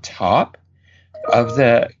sit on top of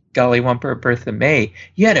the Gullywumper or Bertha May,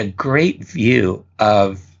 you had a great view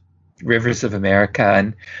of rivers of America.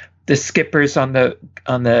 And the skippers on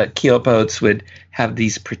the keel boats would have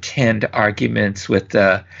these pretend arguments with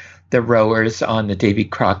the rowers on the Davy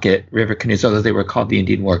Crockett river canoes, although they were called the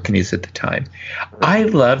Indian War canoes at the time.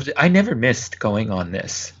 I never missed going on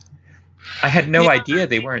this. I had no idea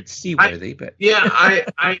they weren't seaworthy, but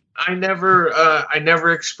I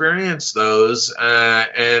never experienced those,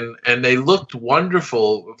 and they looked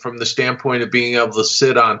wonderful from the standpoint of being able to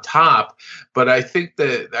sit on top. But I think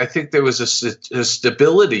there was a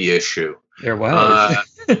stability issue. There was,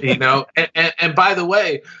 and by the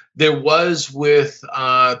way, there was with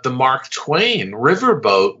the Mark Twain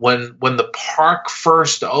riverboat when the park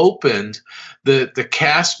first opened. The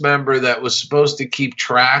cast member that was supposed to keep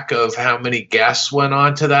track of how many guests went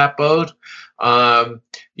onto that boat,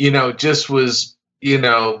 just was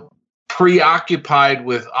preoccupied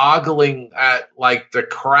with ogling at the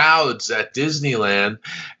crowds at Disneyland,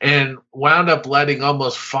 and wound up letting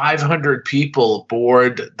almost 500 people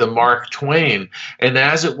board the Mark Twain. And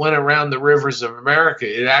as it went around the rivers of America,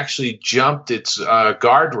 it actually jumped its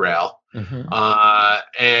guardrail.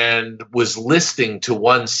 And was listing to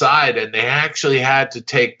one side, and they actually had to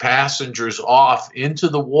take passengers off into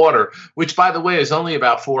the water, which, by the way, is only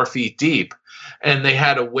about 4 feet deep. And they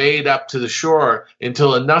had to wade up to the shore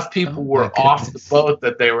until enough people were off the boat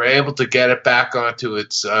that they were able to get it back onto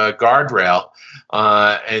its guardrail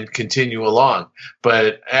and continue along.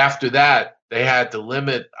 But after that, they had to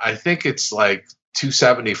limit, I think it's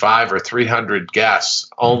 275 or 300 guests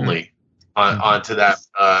only onto that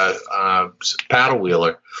paddle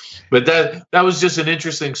wheeler. But that was just an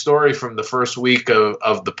interesting story from the first week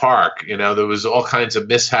of the park. There was all kinds of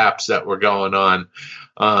mishaps that were going on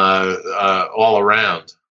all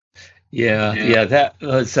around. Yeah, that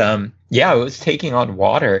was it was taking on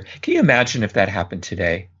water. Can you imagine if that happened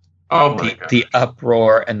today? Oh my God. The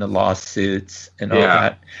uproar and the lawsuits and all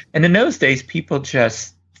that. And in those days, people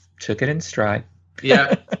just took it in stride.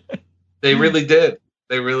 Yeah, they really did.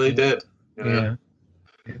 They really did. Yeah.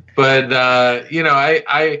 But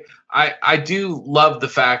I do love the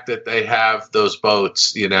fact that they have those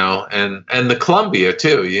boats, and the Columbia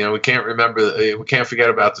too. We can't forget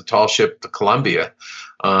about the tall ship, the Columbia.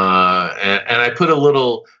 And I put a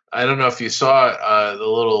little, I don't know if you saw the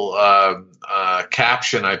little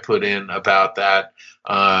caption I put in about that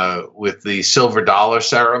with the silver dollar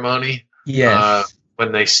ceremony. Yes.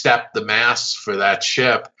 When they stepped the masts for that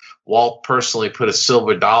ship, Walt personally put a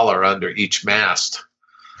silver dollar under each mast.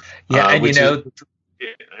 Yeah, and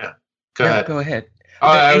Go ahead. Go ahead.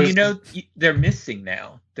 They're missing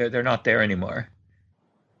now. They're not there anymore.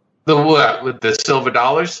 The what? With the silver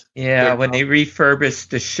dollars? Yeah, when they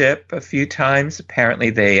refurbished the ship a few times,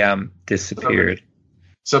 apparently they disappeared.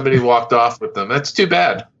 Somebody walked off with them. That's too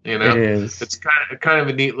bad. It is. It's kind of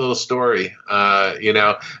a neat little story.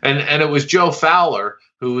 And it was Joe Fowler,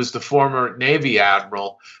 who was the former Navy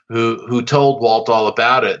admiral, who told Walt all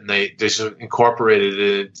about it, and they just incorporated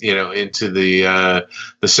it, into the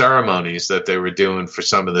ceremonies that they were doing for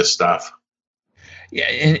some of this stuff.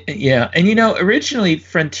 And originally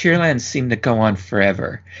Frontierland seemed to go on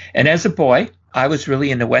forever. And as a boy, I was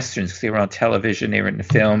really into westerns because they were on television, they were in the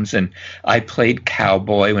films, and I played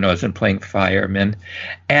cowboy when I wasn't playing fireman.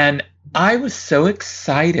 And I was so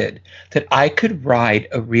excited that I could ride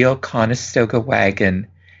a real Conestoga wagon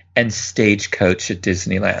and stagecoach at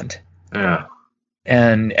Disneyland. Yeah.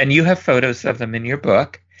 And you have photos of them in your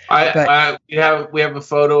book. We have a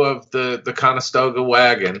photo of the Conestoga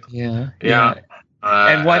wagon. Yeah.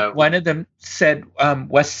 And one of them said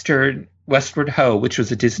Westward Ho, which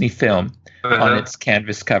was a Disney film on its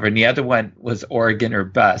canvas cover, and the other one was Oregon or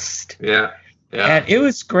Bust. Yeah. And it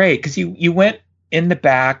was great because you went in the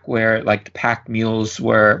back where like the pack mules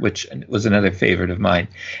were, which was another favorite of mine,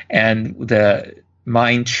 and the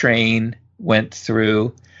mine train went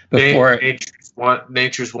through before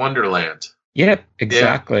Nature's Wonderland. Yep,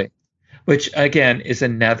 exactly. Yeah. Which again is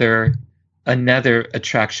another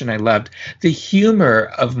attraction I loved. The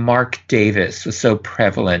humor of Mark Davis was so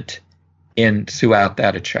prevalent throughout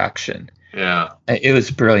that attraction. Yeah, it was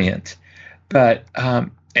brilliant. But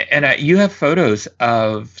you have photos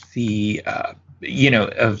of the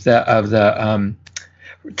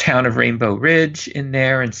town of Rainbow Ridge in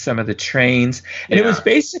there, and some of the trains, and it was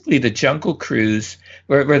basically the Jungle Cruise,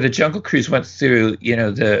 where the Jungle Cruise went through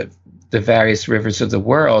the various rivers of the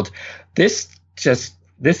world. This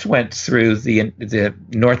went through the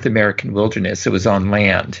North American wilderness. It was on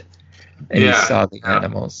land, and you saw the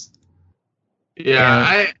animals.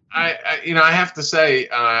 Yeah, I have to say,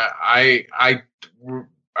 I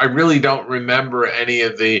really don't remember any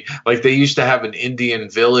of the, like, they used to have an Indian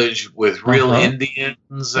village with real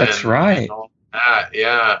Indians. That's right. And all that.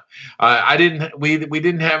 Yeah, we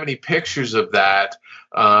didn't have any pictures of that.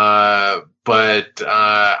 But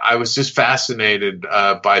I was just fascinated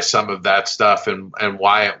by some of that stuff and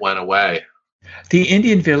why it went away. The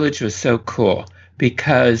Indian village was so cool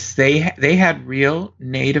because they had real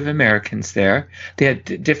Native Americans there. They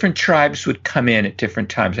had different tribes would come in at different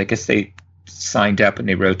times. I guess they signed up and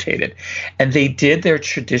they rotated. And they did their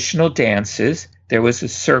traditional dances. There was a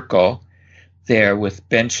circle there with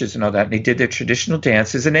benches and all that. And they did their traditional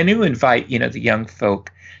dances. And then they would invite, the young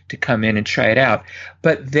folk to come in and try it out.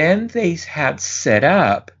 But then they had set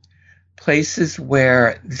up places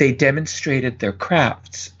where they demonstrated their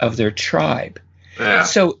crafts of their tribe. Yeah.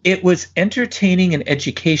 So it was entertaining and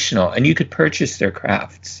educational, and you could purchase their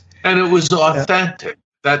crafts. And it was authentic.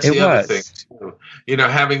 That's the other thing, too.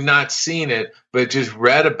 Having not seen it, but just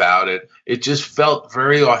read about it, it just felt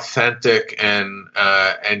very authentic, and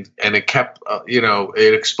it kept,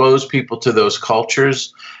 it exposed people to those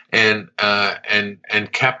cultures, and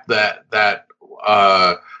kept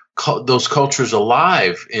those cultures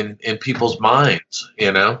alive in people's minds,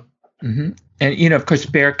 Mm-hmm. And, of course,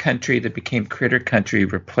 Bear Country that became Critter Country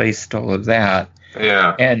replaced all of that.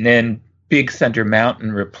 Yeah. And then Big Thunder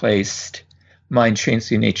Mountain replaced Mine Train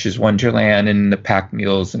Through Nature's Wonderland and the Pack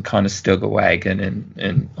Mules and Conestoga Wagon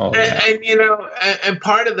and all that. And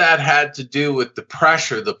part of that had to do with the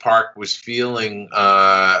pressure the park was feeling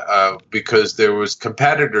because there was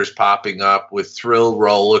competitors popping up with thrill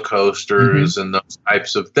roller coasters and those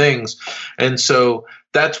types of things. And so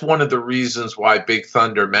that's one of the reasons why Big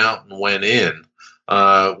Thunder Mountain went in,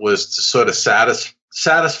 was to sort of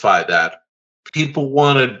satisfy that. People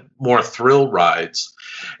wanted more thrill rides.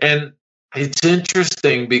 And it's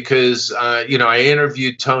interesting because, I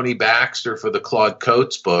interviewed Tony Baxter for the Claude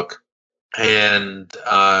Coates book, and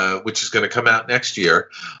which is going to come out next year.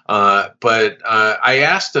 But I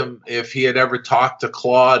asked him if he had ever talked to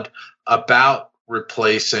Claude about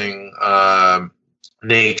replacing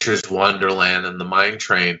Nature's Wonderland and the Mine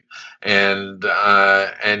Train, and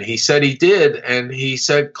he said he did, and he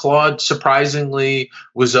said Claude surprisingly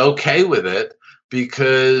was okay with it,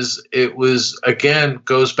 because it was, again,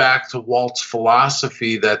 goes back to Walt's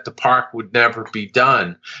philosophy that the park would never be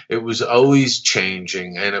done. It was always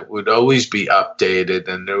changing, and it would always be updated,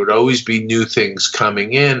 and there would always be new things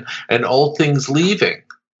coming in and old things leaving,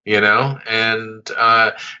 and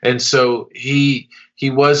so he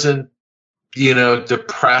wasn't,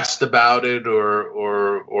 depressed about it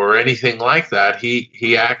or anything like that.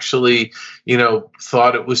 He actually,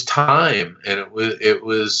 thought it was time, and it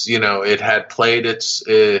was, it had played it's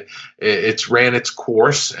ran its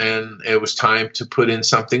course, and it was time to put in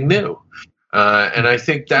something new. And I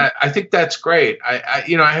think that's great.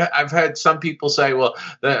 I've had some people say, well,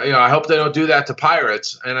 I hope they don't do that to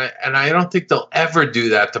Pirates, and I don't think they'll ever do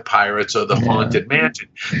that to Pirates or the Haunted Mansion.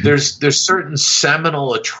 There's certain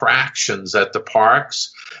seminal attractions at the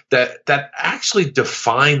parks that actually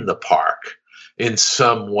define the park in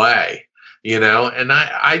some way, and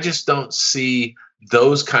I just don't see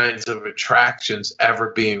those kinds of attractions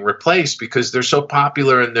ever being replaced, because they're so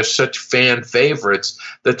popular and they're such fan favorites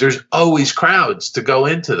that there's always crowds to go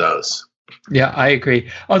into those. Yeah, I agree.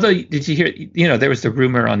 Although, did you hear, there was the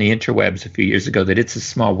rumor on the interwebs a few years ago that It's a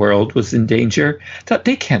Small World was in danger. Thought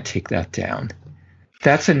they can't take that down.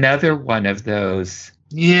 That's another one of those.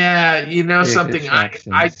 Yeah, something,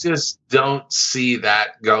 I just don't see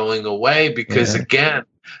that going away, because again,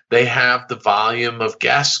 they have the volume of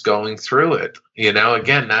guests going through it.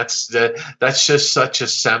 Again, that's just such a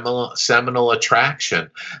seminal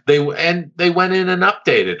attraction. They went in and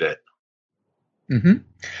updated it. Mm-hmm.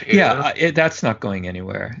 Yeah, that's not going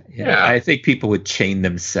anywhere. Yeah, I think people would chain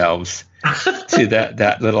themselves to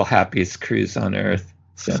that little happiest cruise on earth.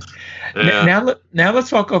 So now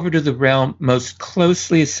let's walk over to the realm most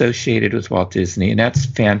closely associated with Walt Disney, and that's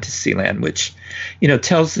Fantasyland, which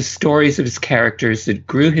tells the stories of his characters that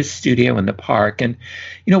grew his studio in the park. And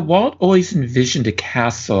Walt always envisioned a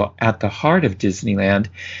castle at the heart of Disneyland.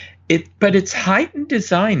 But its heightened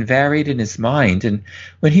design varied in his mind. And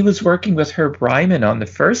when he was working with Herb Ryman on the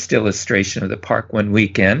first illustration of the park one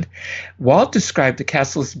weekend, Walt described the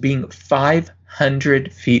castle as being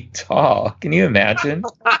 500 feet tall. Can you imagine?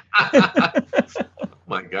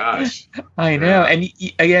 My gosh. I know. And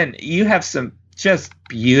again, you have some just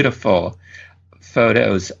beautiful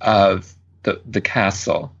photos of the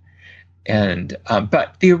castle. And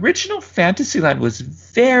but the original Fantasyland was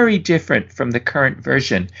very different from the current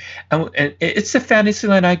version, and it's the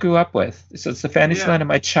Fantasyland I grew up with. So it's the Fantasyland of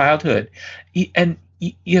my childhood, and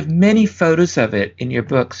you have many photos of it in your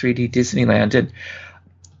book, 3D Disneyland. And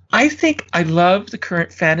I think I love the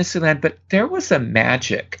current Fantasyland, but there was a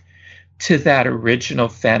magic to that original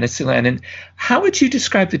Fantasyland. And how would you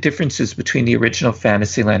describe the differences between the original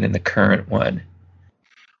Fantasyland and the current one?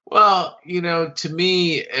 Well, to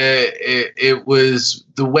me, it was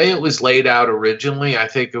the way it was laid out originally. I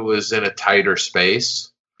think it was in a tighter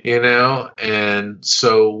space, and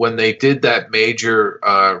so when they did that major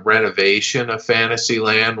renovation of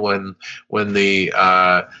Fantasyland, when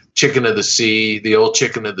the Chicken of the Sea, the old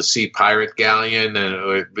Chicken of the Sea pirate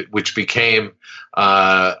galleon, which became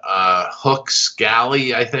Hook's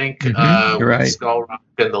Galley, I think, right. Skull Rock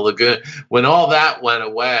and the Lagoon. When all that went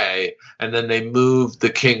away, and then they moved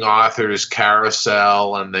the King Arthur's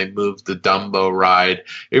Carousel and they moved the Dumbo ride,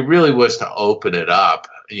 it really was to open it up,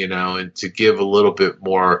 and to give a little bit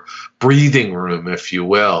more breathing room, if you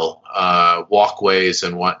will, walkways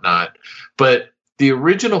and whatnot. But the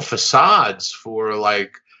original facades for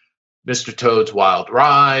like Mr. Toad's Wild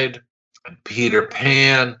Ride and Peter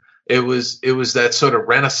Pan, it was that sort of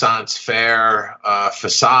Renaissance fair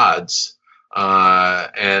facades,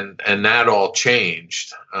 and that all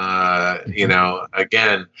changed.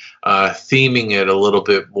 Again, theming it a little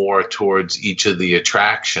bit more towards each of the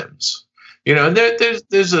attractions. And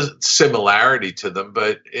there's a similarity to them,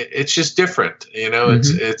 but it's just different.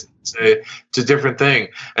 It's a different thing.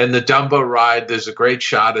 And the Dumbo ride, there's a great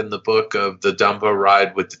shot in the book of the Dumbo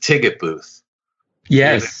ride with the ticket booth.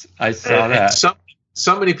 Yes, I saw that.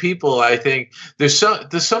 So many people, I think there's so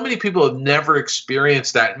many people who have never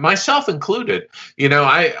experienced that, myself included.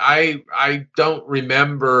 I don't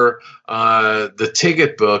remember the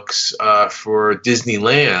ticket books for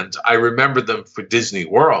Disneyland. I remember them for Disney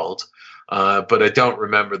World. But I don't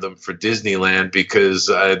remember them for Disneyland because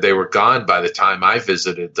they were gone by the time I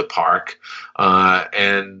visited the park,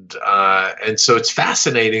 and so it's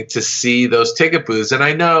fascinating to see those ticket booths. And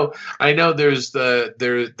I know there is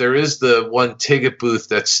the one ticket booth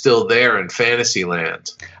that's still there in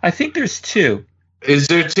Fantasyland. I think there's two. Is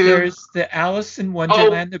there two? There's the Alice in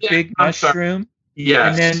Wonderland, the big mushroom.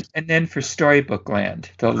 Yes. And then for Storybook Land,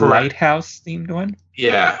 the lighthouse themed one.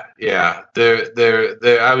 Yeah.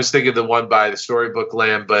 There. I was thinking the one by the Storybook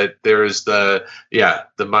Land, but there's the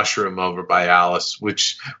mushroom over by Alice,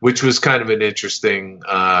 which was kind of an interesting,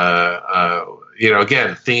 again,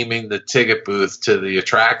 theming the ticket booth to the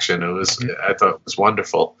attraction. I thought it was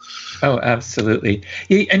wonderful. Oh, absolutely.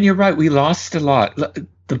 Yeah, and you're right. We lost a lot.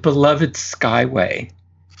 The beloved Skyway.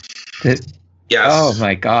 Yes. Oh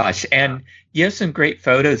my gosh. And you have some great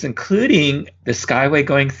photos, including the Skyway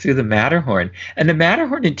going through the Matterhorn. And the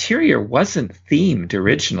Matterhorn interior wasn't themed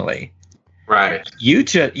originally. Right.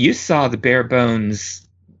 You saw the bare bones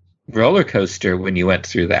roller coaster when you went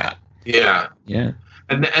through that. Yeah. Yeah.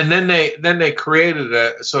 And then they created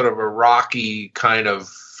a sort of a rocky kind of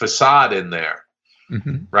facade in there.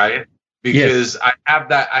 Mm-hmm. Right? Because yes. I have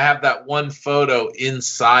that one photo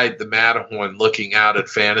inside the Matterhorn looking out at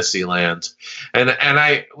Fantasyland. And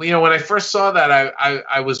I, when I first saw that,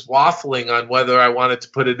 I was waffling on whether I wanted to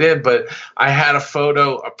put it in, but I had a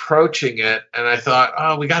photo approaching it and I thought,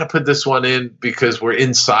 oh, we got to put this one in because we're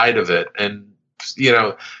inside of it. And,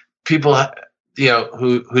 people,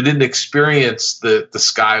 who didn't experience the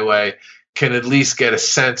Skyway can at least get a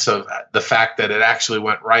sense of the fact that it actually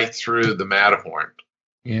went right through the Matterhorn.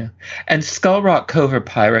 Yeah. And Skull Rock Cove or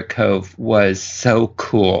Pirate Cove was so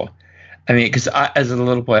cool. I mean, because as a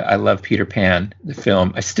little boy, I loved Peter Pan, the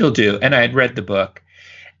film. I still do. And I had read the book.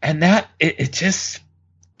 And that, it just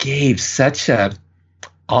gave such a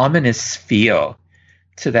ominous feel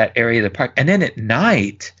to that area of the park. And then at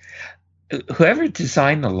night, whoever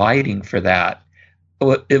designed the lighting for that,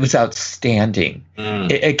 it was outstanding.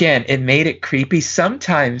 Again, it made it creepy.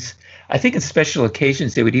 Sometimes, I think in special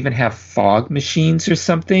occasions, they would even have fog machines or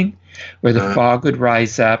something where the fog would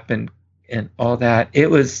rise up and all that. It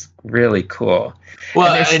was really cool.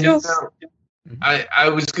 Well, I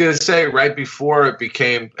was going to say, right before it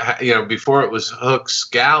became, before it was Hook's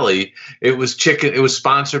Galley, it was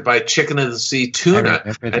sponsored by Chicken of the Sea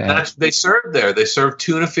Tuna, and that's they served there. They served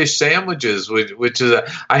tuna fish sandwiches, which is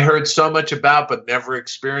I heard so much about but never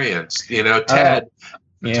experienced. Ted,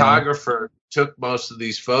 photographer, took most of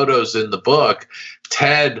these photos in the book.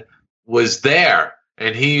 Ted was there,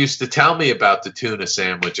 and he used to tell me about the tuna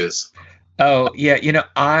sandwiches. Oh yeah,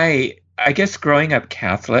 I guess growing up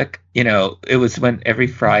Catholic, it was when every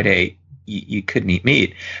Friday you couldn't eat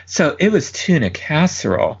meat. So it was tuna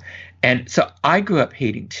casserole. And so I grew up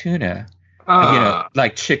hating tuna,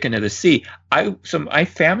 like Chicken of the Sea. So my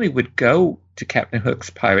family would go to Captain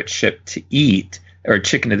Hook's pirate ship to eat, or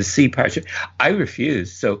Chicken of the Sea pirate ship. I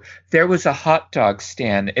refused. So there was a hot dog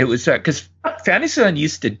stand. It was because Fantasyland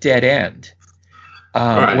used to dead end.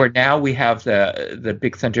 Where now we have the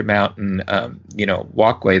Big Thunder Mountain,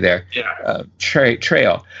 walkway there,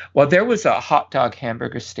 trail. Well, there was a hot dog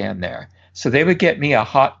hamburger stand there, so they would get me a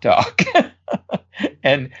hot dog,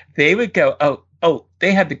 and they would go, oh,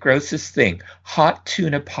 they had the grossest thing, hot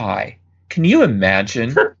tuna pie. Can you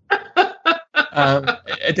imagine?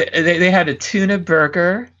 They had a tuna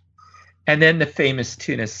burger, and then the famous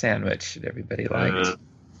tuna sandwich that everybody liked.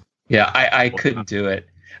 Yeah, I couldn't do it.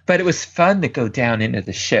 But it was fun to go down into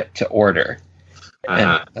the ship to order,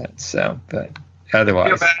 but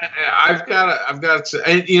otherwise, I've got to,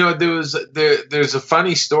 and there's a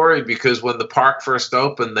funny story because when the park first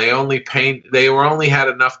opened, they only had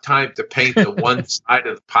enough time to paint the one side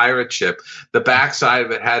of the pirate ship. The back side of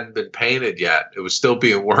it hadn't been painted yet; it was still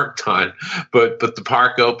being worked on. But the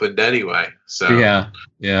park opened anyway. So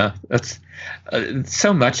yeah, that's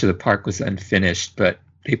so much of the park was unfinished, but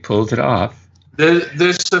they pulled it off.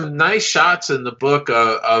 There's some nice shots in the book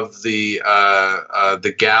of the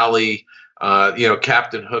galley,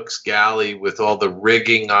 Captain Hook's galley with all the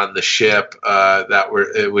rigging on the ship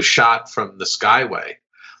it was shot from the Skyway,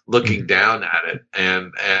 looking down at it,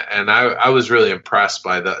 and I was really impressed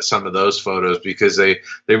by some of those photos because they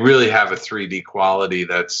really have a 3D quality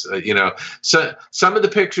that's so some of the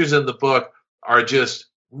pictures in the book are just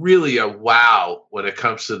really a wow when it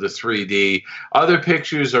comes to the 3D. Other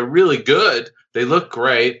pictures are really good. They look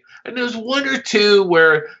great. And there's one or two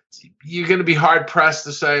where you're going to be hard pressed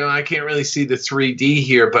to say, I can't really see the 3D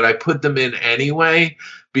here, but I put them in anyway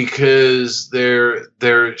because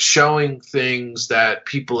they're showing things that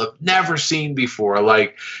people have never seen before.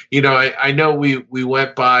 Like, I know we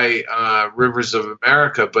went by Rivers of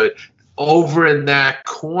America, but over in that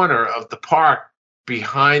corner of the park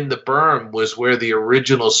behind the berm was where the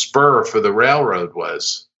original spur for the railroad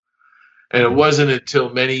was. And it wasn't until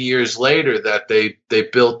many years later that they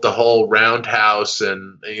built the whole roundhouse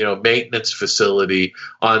and maintenance facility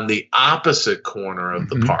on the opposite corner of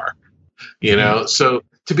the park. So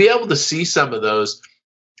to be able to see some of those,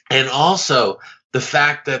 and also the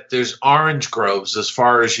fact that there's orange groves as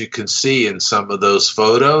far as you can see in some of those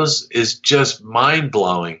photos is just mind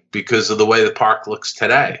blowing because of the way the park looks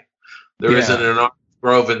today. There isn't an orange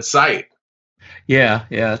grove in sight. Yeah,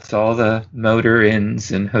 it's all the motor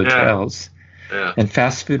inns and hotels and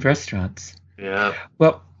fast food restaurants. Yeah.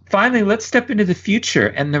 Well, finally, let's step into the future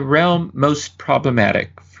and the realm most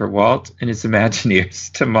problematic for Walt and his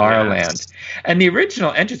Imagineers, Tomorrowland. Yes. And the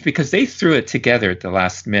original entrance, because they threw it together at the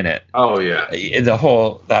last minute. Oh, yeah. That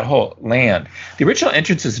whole land. The original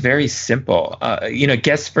entrance is very simple.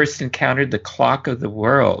 Guests first encountered the Clock of the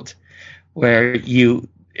World, where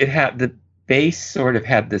the base sort of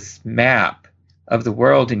had this map of the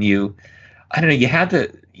world, and you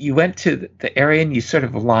went to the area and you sort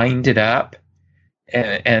of lined it up,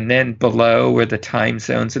 and then below were the time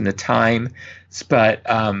zones and the times. But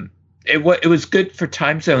it was good for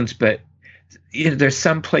time zones, but there's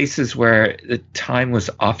some places where the time was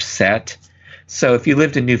offset. So if you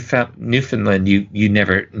lived in Newfoundland, you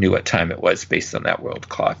never knew what time it was based on that world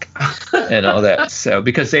clock and all that. So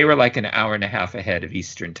because they were like an hour and a half ahead of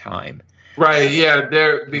Eastern time. Right, yeah,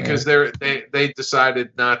 they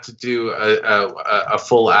decided not to do a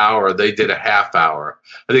full hour. They did a half hour.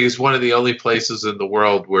 I think it's one of the only places in the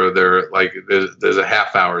world where there's a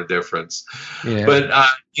half hour difference. Yeah.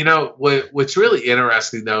 But what's really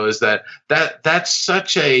interesting though is that's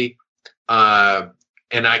such an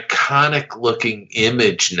iconic looking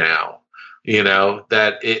image now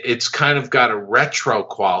that it's kind of got a retro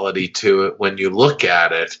quality to it when you look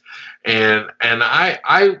at it. And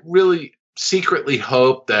I really secretly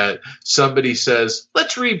hope that somebody says,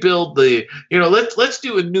 let's rebuild let's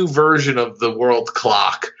do a new version of the world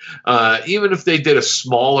clock, even if they did a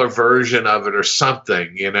smaller version of it or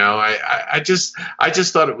something. I just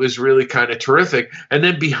thought it was really kind of terrific. And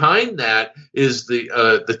then behind that is the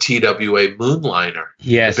TWA Moonliner.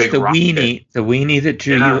 Yes, the weenie that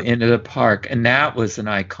drew you into the park, and that was an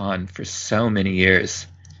icon for so many years.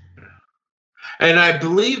 And I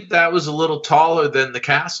believe that was a little taller than the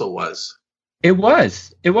castle was. It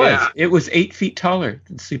was. Yeah. It was 8 feet taller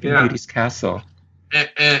than Sleeping Beauty's castle.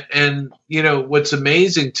 And what's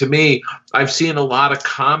amazing to me, I've seen a lot of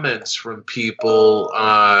comments from people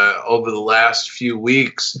over the last few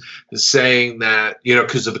weeks saying that,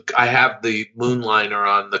 because I have the Moonliner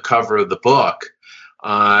on the cover of the book,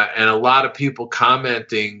 and a lot of people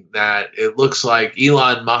commenting that it looks like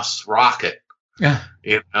Elon Musk's rocket. Yeah.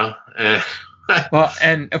 Well,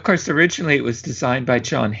 and of course, originally it was designed by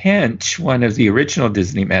John Hench, one of the original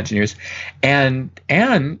Disney Imagineers, and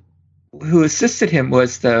who assisted him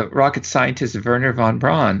was the rocket scientist Wernher von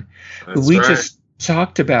Braun, who we just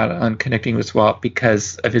talked about on Connecting with Walt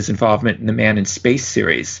because of his involvement in the Man in Space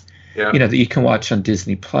series, that you can watch on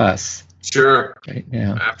Disney Plus. Sure. Right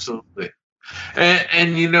now. Absolutely. And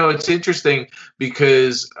it's interesting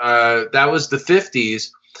because that was the 50s.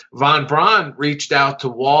 Von Braun reached out to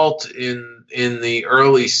Walt in the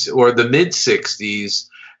early or the mid 60s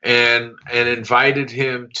and invited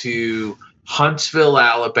him to Huntsville,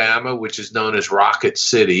 Alabama, which is known as Rocket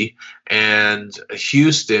City, and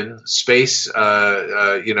Houston Space,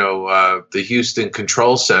 the Houston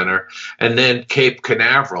Control Center, and then Cape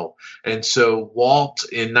Canaveral. And so Walt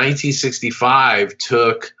in 1965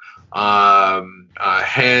 took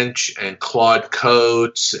Hench and Claude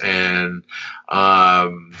Coates and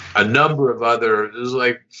a number of other, there's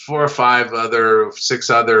like 6 other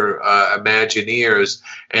Imagineers,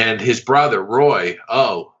 and his brother Roy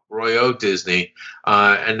O. Disney,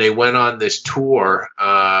 and they went on this tour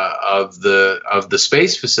of the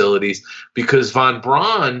space facilities because von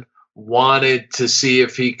Braun wanted to see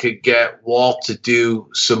if he could get Walt to do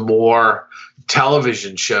some more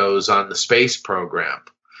television shows on the space program.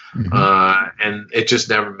 Mm-hmm. And it just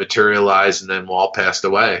never materialized, and then Walt passed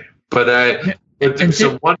away. But there's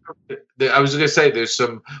some wonderful, I was going to say there's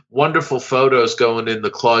some wonderful photos going in the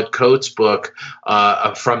Claude Coates book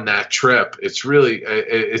from that trip. It's really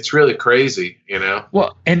crazy,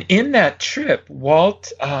 Well, and in that trip,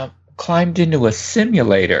 Walt climbed into a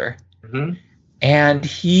simulator, mm-hmm. and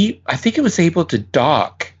I think he was able to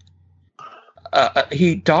dock.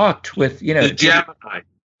 He docked with the Gemini.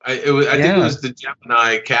 I think it was the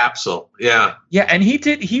Gemini capsule. Yeah. Yeah, and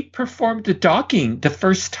he performed the docking the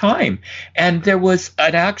first time, and there was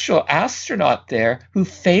an actual astronaut there who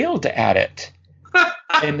failed at it.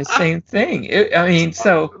 And the same thing.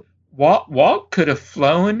 So Walt could have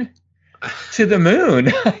flown to the moon,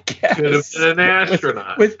 I guess. Could have been an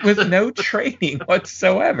astronaut. With no training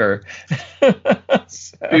whatsoever.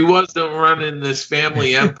 He wasn't running this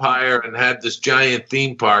family empire and had this giant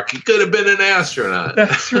theme park. He could have been an astronaut.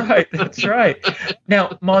 That's right. Now,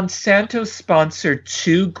 Monsanto sponsored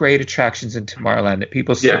 2 great attractions in Tomorrowland that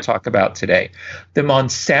people still talk about today. The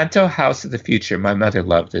Monsanto House of the Future. My mother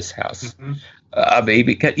loved this house. Mm-hmm.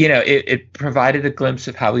 Because it provided a glimpse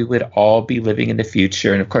of how we would all be living in the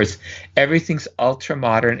future, and of course, everything's ultra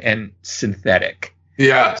modern and synthetic.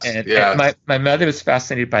 Yes, and my mother was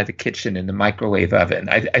fascinated by the kitchen and the microwave oven.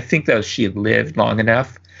 I think though she had lived long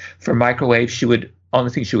enough for microwave,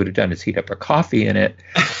 only thing she would have done is heat up her coffee in it.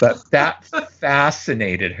 But that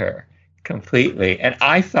fascinated her completely, and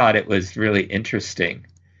I thought it was really interesting.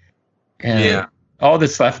 And all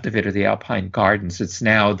that's left of it are the Alpine Gardens. It's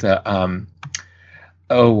now the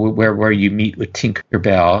where you meet with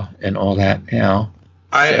Tinkerbell and all that now.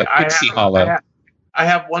 I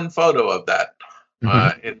have one photo of that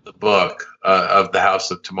in the book of the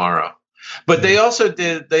House of Tomorrow. But they also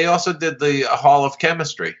did the Hall of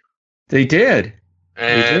Chemistry. They did.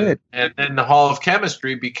 And then the Hall of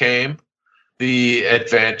Chemistry became the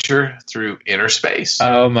adventure through inner space.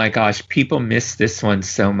 Oh my gosh, people miss this one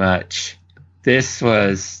so much. This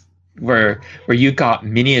was where you got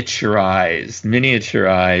miniaturized,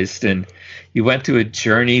 and you went through a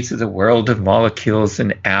journey to the world of molecules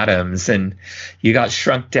and atoms, and you got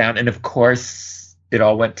shrunk down, and of course it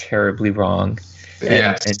all went terribly wrong.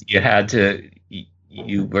 And you had to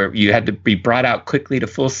you had to be brought out quickly to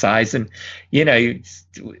full size, and the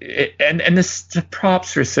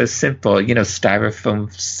props were so simple,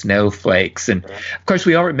 styrofoam snowflakes, and of course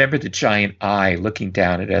we all remember the giant eye looking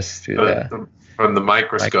down at us through from the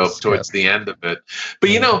microscope towards the end of it. But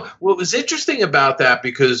what was interesting about that,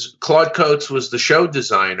 because Claude Coates was the show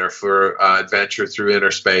designer for Adventure Through Inner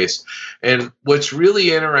Space, and what's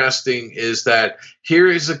really interesting is that here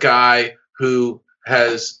is a guy who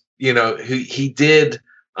has, he did,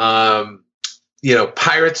 Pirates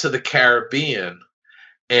of the Caribbean,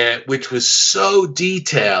 and which was so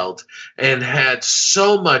detailed and had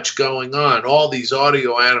so much going on. All these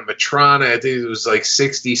audio animatronics, I think it was like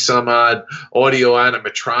 60 some odd audio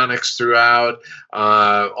animatronics throughout,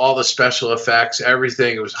 all the special effects,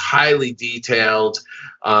 everything. It was highly detailed.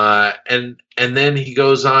 And then he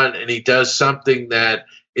goes on and he does something that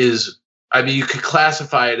is, you could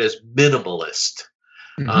classify it as minimalist,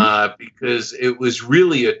 because it was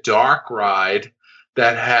really a dark ride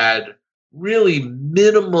that had really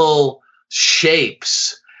minimal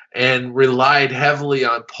shapes and relied heavily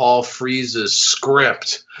on Paul Frees's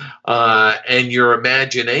script and your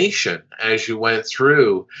imagination as you went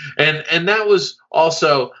through. And that was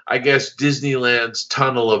also, I guess, Disneyland's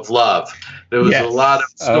Tunnel of Love. There was a lot of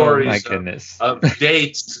stories of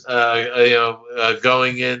dates,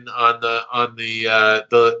 going in on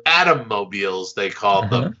the Atom Mobiles, they called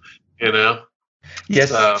them,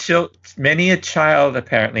 Yes, many a child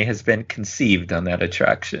apparently has been conceived on that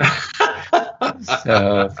attraction.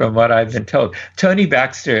 So, from what I've been told, Tony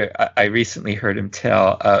Baxter, I recently heard him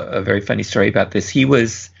tell a very funny story about this. He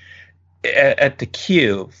was at the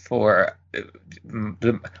queue for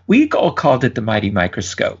we all called it the Mighty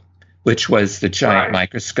Microscope, which was the giant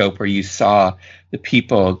microscope where you saw the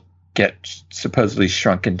people get supposedly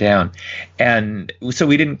shrunken down, and so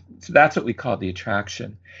that's what we called the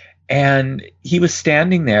attraction. And he was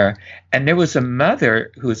standing there, and there was a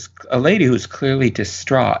lady who was clearly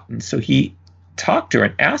distraught. And so he talked to her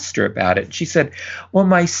and asked her about it. She said, well,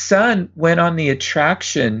 my son went on the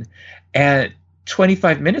attraction and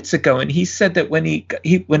 25 minutes ago, and he said that when he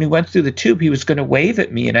went through the tube, he was going to wave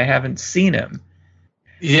at me, and I haven't seen him.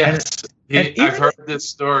 Yes, I've heard this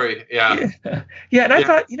story. Yeah. And I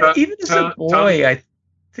thought, even as a boy, I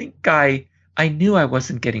think I knew I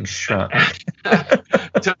wasn't getting shrunk.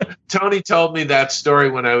 Tony told me that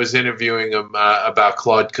story when I was interviewing him about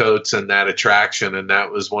Claude Coates and that attraction, and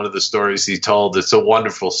that was one of the stories he told. It's a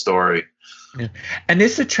wonderful story. Yeah. And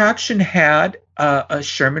this attraction had a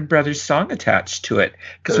Sherman Brothers song attached to it,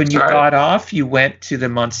 because when you got off, you went to the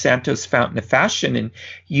Monsanto's Fountain of Fashion, and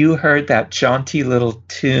you heard that jaunty little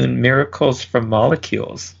tune, Miracles from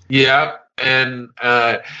Molecules. Yeah. And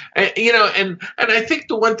I think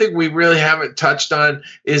the one thing we really haven't touched on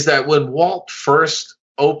is that when Walt first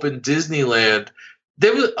opened Disneyland,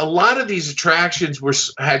 there was a lot of these attractions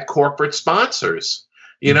had corporate sponsors,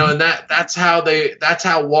 and that's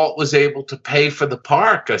how Walt was able to pay for the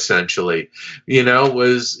park, essentially, he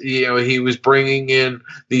was bringing in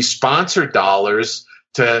these sponsor dollars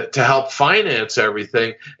to help finance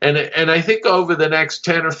everything. And I think over the next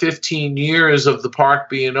 10 or 15 years of the park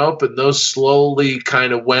being open, those slowly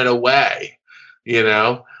kind of went away,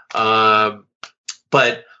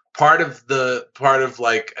 but part of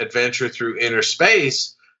like Adventure Through Inner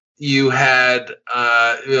Space, you had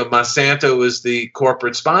Monsanto was the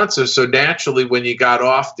corporate sponsor, so naturally when you got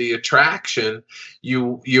off the attraction,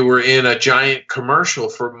 you were in a giant commercial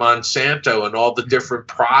for Monsanto and all the different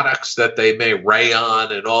products that they made,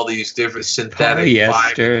 rayon and all these different synthetic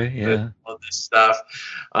polyester, and all this stuff.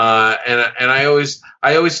 And I always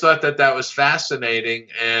thought that was fascinating,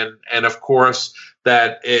 and of course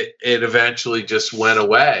that it eventually just went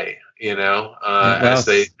away, as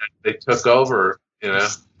they took over,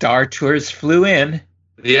 Star Tours flew in.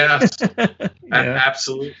 Yes,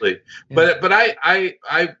 absolutely. Yeah. But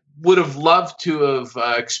I would have loved to have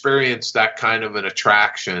experienced that kind of an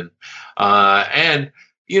attraction. And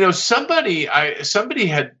somebody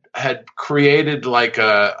had created like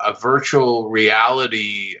a virtual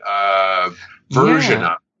reality version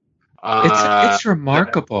of. It's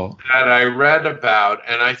remarkable that I read about,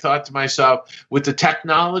 and I thought to myself, with the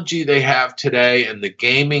technology they have today and the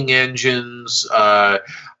gaming engines,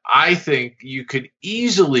 I think you could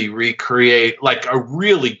easily recreate like a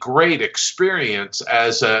really great experience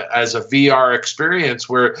as a VR experience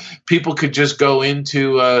where people could just go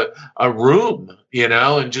into a room,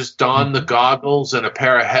 and just don the goggles and a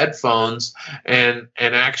pair of headphones and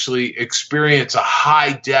actually experience a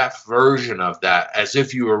high def version of that as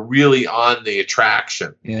if you were really on the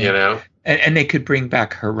attraction, And they could bring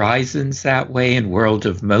back Horizons that way and World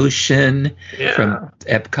of Motion from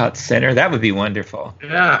Epcot Center. That would be wonderful.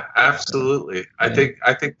 Yeah, absolutely. I think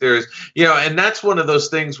there's, and that's one of those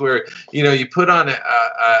things where, you put on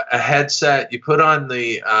a headset, you put on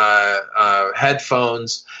the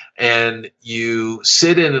headphones, and you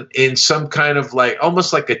sit in some kind of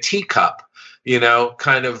almost like a teacup,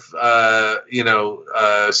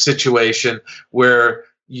 situation where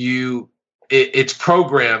it's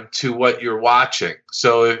programmed to what you're watching.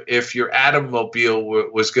 So if your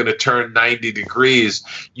Atommobile was going to turn 90 degrees,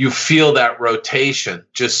 you feel that rotation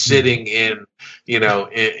just sitting in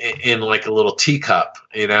like a little teacup,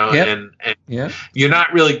 and you're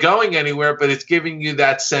not really going anywhere, but it's giving you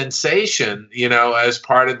that sensation, as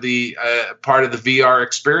part of the VR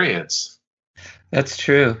experience. That's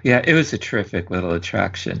true. Yeah, it was a terrific little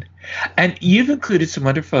attraction. And you've included some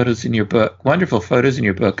wonderful photos in your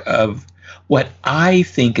book of what I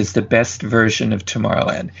think is the best version of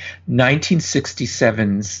Tomorrowland,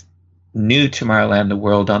 1967's new Tomorrowland, The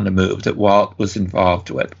World on the Move, that Walt was involved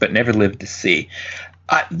with but never lived to see.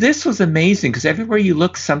 This was amazing because everywhere you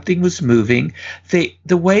look, something was moving. The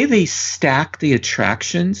way they stack the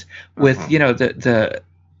attractions with, the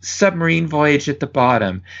submarine voyage at the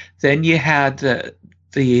bottom, then you had the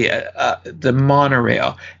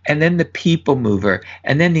monorail, and then the people mover,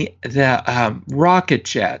 and then the rocket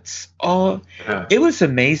jets. It was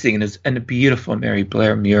amazing, and the beautiful Mary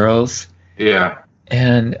Blair murals. Yeah,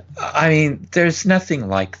 and I mean, there's nothing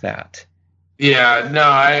like that. Yeah, no,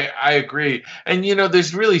 I agree. And,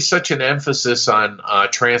 there's really such an emphasis on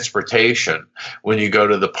transportation when you go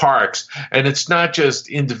to the parks. And it's not just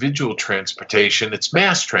individual transportation, it's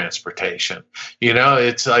mass transportation.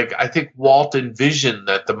 It's like, I think Walt envisioned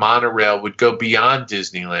that the monorail would go beyond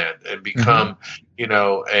Disneyland and become,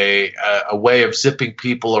 a way of zipping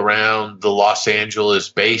people around the Los Angeles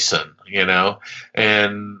basin,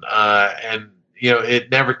 and it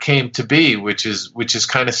never came to be, which is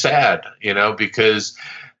kind of sad, because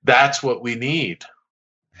that's what we need.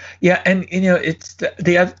 Yeah, and it's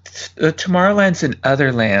the Tomorrowlands and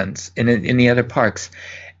other lands in the other parks.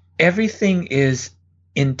 Everything is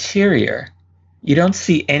interior. You don't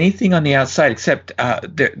see anything on the outside except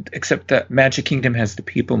that Magic Kingdom has the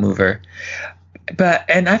People Mover.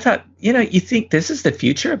 And I thought, you think this is the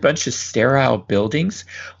future, a bunch of sterile buildings,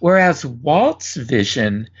 whereas Walt's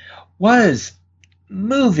vision was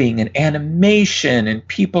moving and animation and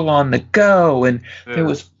people on the go, and there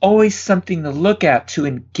was always something to look at to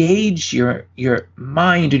engage your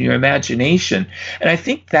mind and your imagination. And I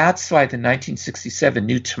think that's why the 1967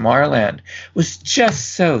 New Tomorrowland was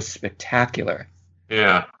just so spectacular.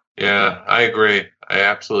 Yeah, I agree. I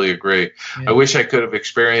absolutely agree. Yeah. I wish I could have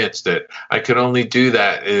experienced it. I could only do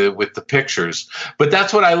that with the pictures. But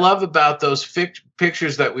that's what I love about those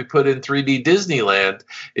pictures that we put in 3D Disneyland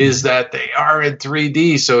is that they are in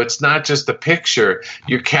 3D. So it's not just a picture.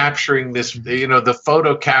 You're capturing this, the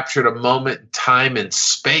photo captured a moment in time and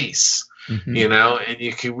space. And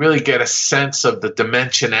you can really get a sense of the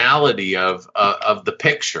dimensionality of the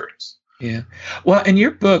pictures. Yeah. Well, in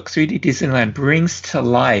your book, 3D Disneyland brings to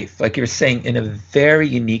life, like you're saying, in a very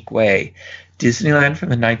unique way, Disneyland from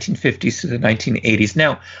the 1950s to the 1980s.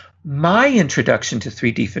 Now, my introduction to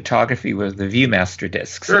 3D photography was the Viewmaster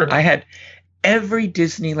discs. Sure. I had every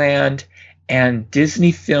Disneyland and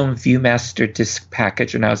Disney Film Viewmaster disc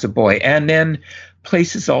package when I was a boy, and then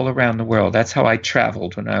places all around the world. That's how I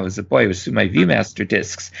traveled when I was a boy, was through my Viewmaster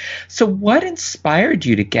discs. So what inspired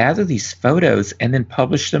you to gather these photos and then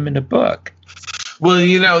publish them in a book? Well,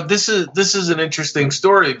 this is an interesting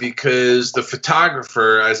story because the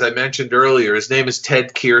photographer, as I mentioned earlier, his name is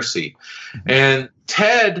Ted Kiersey. And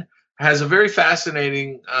Ted has a very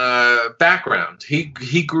fascinating background.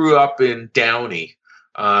 He grew up in Downey,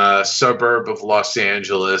 suburb of Los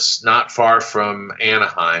Angeles, not far from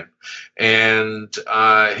Anaheim. And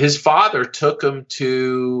his father took him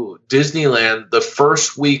to Disneyland the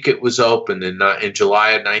first week it was opened in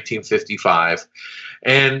July of 1955.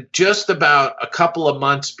 And just about a couple of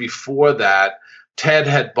months before that, Ted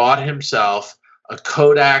had bought himself a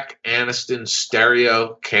Kodak Aniston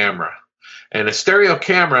stereo camera. And a stereo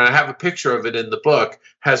camera, and I have a picture of it in the book,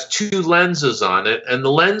 has two lenses on it, and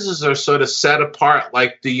the lenses are sort of set apart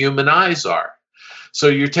like the human eyes are. So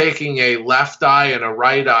you're taking a left eye and a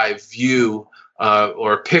right eye view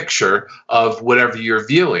or picture of whatever you're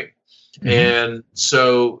viewing. Mm-hmm. And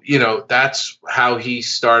so, that's how he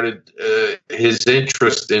started his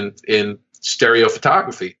interest in stereo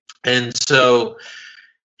photography. And so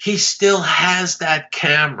he still has that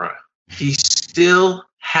camera. He still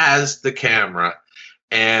has the camera.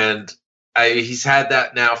 And he's had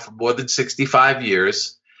that now for more than 65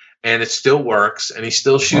 years. and it still works, and he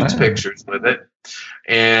still shoots pictures with it.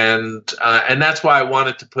 And that's why I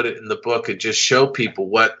wanted to put it in the book and just show people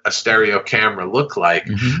what a stereo camera looked like.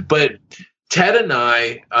 But Ted and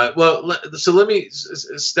I, so let me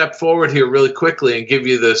step forward here really quickly and give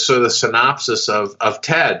you the sort of synopsis of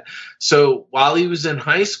Ted. So while he was in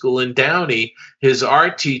high school in Downey, his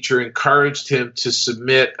art teacher encouraged him to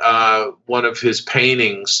submit one of his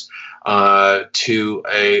paintings to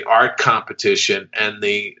a art competition, and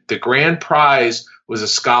the grand prize was a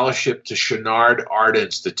scholarship to Chouinard Art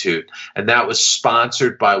Institute, and that was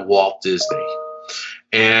sponsored by Walt Disney.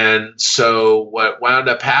 And so what wound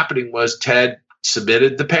up happening was Ted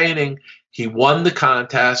submitted the painting, he won the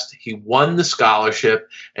contest, he won the scholarship,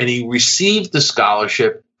 and he received the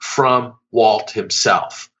scholarship from Walt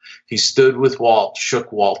himself. He stood with Walt,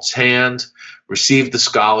 shook Walt's hand, received the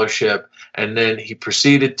scholarship, and then he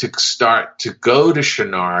proceeded to start to go to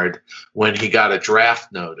Chouinard when he got a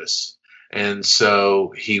draft notice. And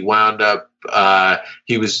so he wound up,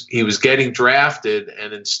 he was getting drafted,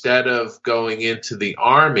 and instead of going into the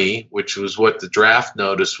Army, which was what the draft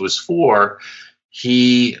notice was for,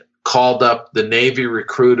 he called up the Navy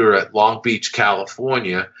recruiter at Long Beach,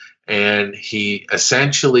 California, and he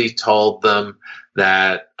essentially told them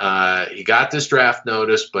that he got this draft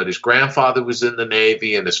notice, but his grandfather was in the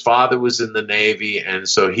Navy and his father was in the Navy, and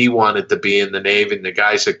so he wanted to be in the Navy. And the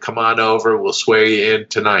guy said, "Come on over, we'll swear you in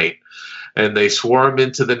tonight." And they swore him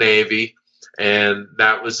into the Navy, and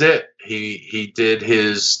that was it. He did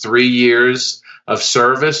his 3 years of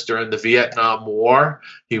service during the Vietnam War.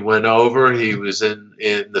 He went over. He was in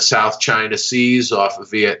the South China Seas off of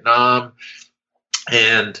Vietnam,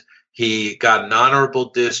 and he got an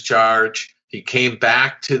honorable discharge. He came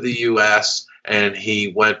back to the U.S., and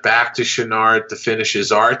he went back to Chouinard to finish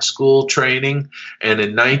his art school training. And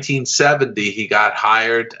in 1970, he got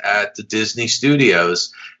hired at the Disney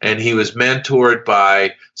Studios, and he was mentored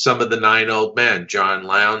by some of the 9 old men, John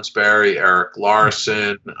Lounsbury, Eric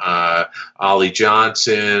Larson, Ollie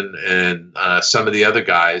Johnson, and some of the other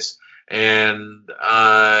guys. And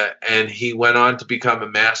he went on to become a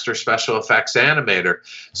master special effects animator.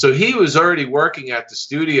 So he was already working at the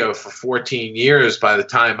studio for 14 years by the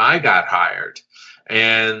time I got hired.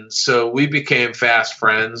 And so we became fast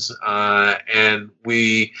friends, and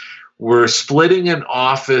we were splitting an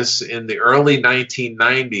office in the early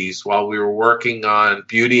 1990s while we were working on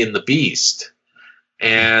Beauty and the Beast.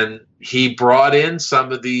 And he brought in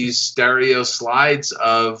some of these stereo slides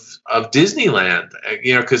of Disneyland,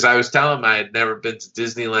 because I was telling him I had never been to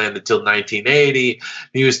Disneyland until 1980.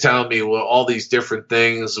 He was telling me, well, all these different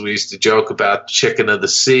things. We used to joke about Chicken of the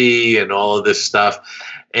Sea and all of this stuff.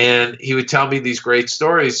 And he would tell me these great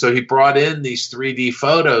stories. So he brought in these 3D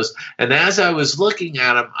photos. And as I was looking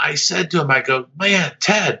at them, I said to him, I go, "Man,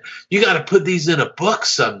 Ted, you got to put these in a book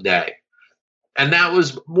someday." And that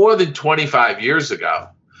was more than 25 years ago.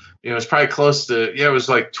 It was probably close to, it was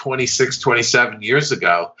like 26, 27 years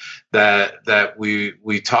ago that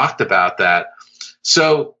we talked about that.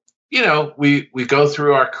 So, we go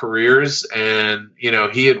through our careers, and,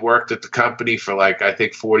 he had worked at the company for I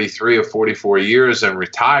think 43 or 44 years and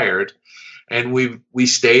retired. And we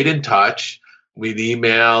stayed in touch. We'd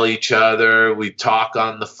email each other. We'd talk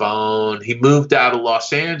on the phone. He moved out of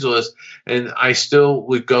Los Angeles, and I still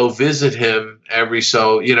would go visit him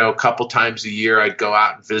a couple times a year. I'd go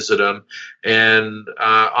out and visit him. And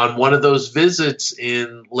on one of those visits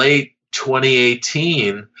in late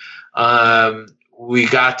 2018, we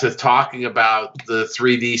got to talking about the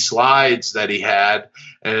 3D slides that he had,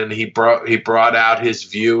 and he brought out his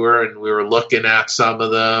viewer, and we were looking at some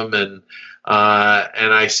of them, and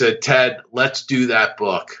I said, "Ted, let's do that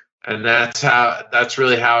book." And that's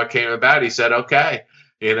really how it came about. He said, "Okay."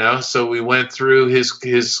 So we went through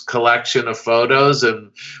his collection of photos,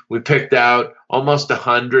 and we picked out almost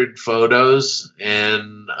 100 photos,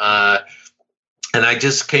 and I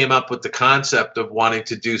just came up with the concept of wanting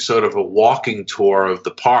to do sort of a walking tour of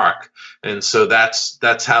the park. And so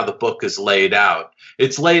that's how the book is laid out.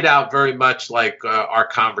 It's laid out very much like our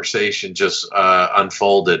conversation just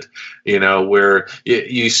unfolded, where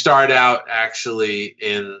you start out actually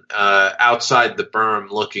in outside the berm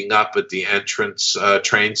looking up at the entrance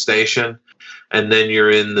train station. And then you're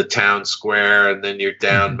in the town square, and then you're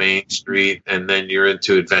down Main Street, and then you're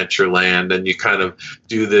into Adventureland, and you kind of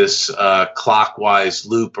do this clockwise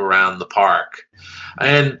loop around the park.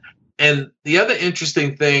 And the other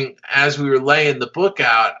interesting thing, as we were laying the book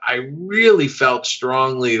out, I really felt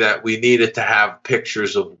strongly that we needed to have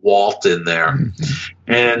pictures of Walt in there.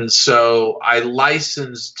 And so I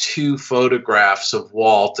licensed 2 photographs of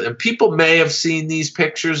Walt, and people may have seen these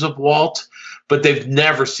pictures of Walt, but they've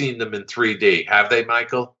never seen them in 3D. Have they,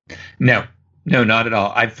 Michael? No, no, not at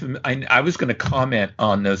all. I was going to comment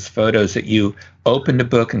on those photos that you opened the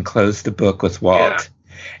book and closed the book with Walt. Yeah.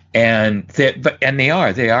 And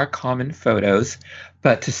they are common photos,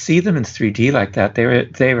 but to see them in 3D like that,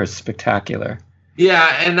 they were spectacular.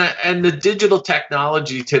 Yeah, and the digital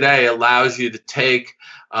technology today allows you to take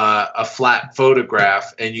a flat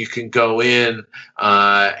photograph, and you can go in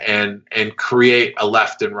and create a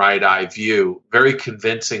left and right eye view very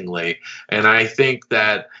convincingly. And I think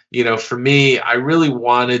that, for me, I really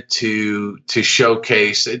wanted to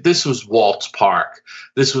showcase. This was Walt's park.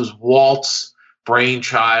 This was Walt's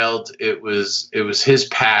brainchild. It was his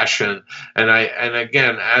passion. And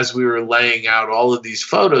again, as we were laying out all of these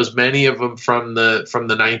photos, many of them from the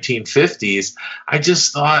 1950s, I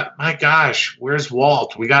just thought, my gosh, where's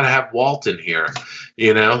Walt? We got to have Walt in here,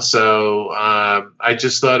 So I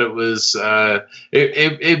just thought it was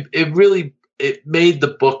it really made the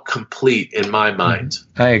book complete in my mind.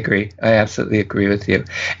 I agree. I absolutely agree with you.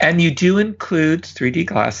 And you do include 3D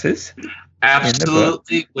glasses.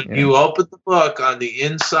 Absolutely. When you open the book, on the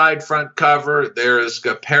inside front cover, there is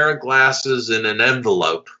a pair of glasses in an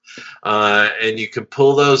envelope. And you can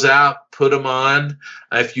pull those out, put them on.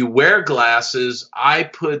 If you wear glasses, I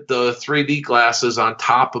put the 3D glasses on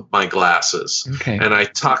top of my glasses. Okay. And I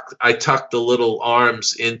tuck the little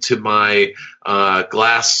arms into my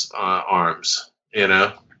glass arms,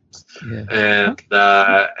 Yeah. And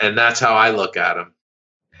that's how I look at them.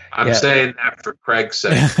 I'm saying that for Craig's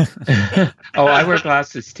sake. Oh, I wear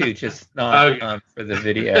glasses too, just not for the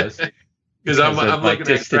videos. Because I'm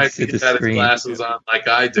looking at Craig, he's got his glasses on like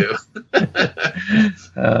I do.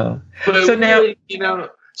 But so really, now,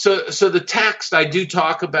 so the text, I do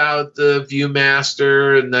talk about the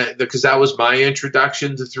ViewMaster, and because that was my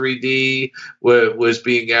introduction to 3D, was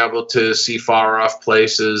being able to see far off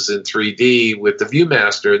places in 3D with the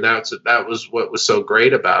ViewMaster, and that was what was so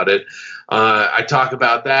great about it. I talk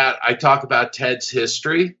about that. I talk about Ted's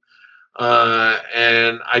history,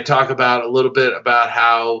 and I talk about a little bit about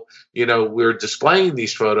how we're displaying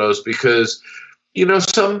these photos because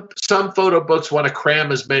some photo books want to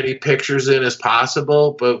cram as many pictures in as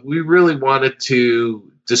possible, but we really wanted to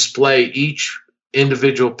display each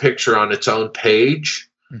individual picture on its own page,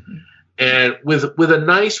 and with a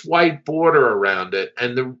nice white border around it,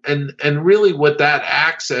 and really what that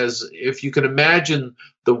acts as, if you can imagine,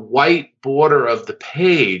 the white border of the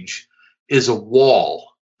page is a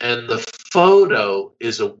wall, and the photo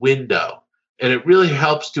is a window. And it really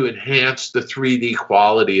helps to enhance the 3D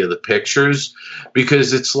quality of the pictures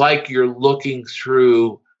because it's like you're looking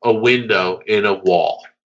through a window in a wall.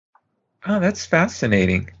 Oh, that's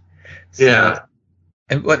fascinating. Yeah.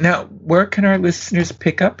 And now, where can our listeners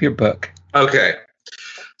pick up your book? Okay.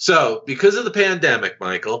 So because of the pandemic,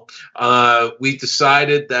 Michael, we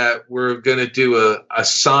decided that we're going to do a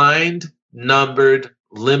signed, numbered,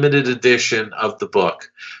 limited edition of the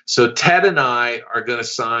book. So Ted and I are going to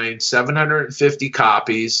sign 750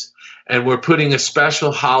 copies, and we're putting a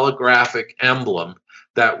special holographic emblem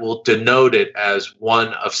that will denote it as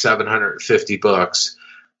one of 750 books.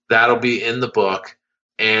 That'll be in the book,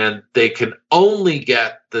 and they can only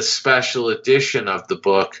get the special edition of the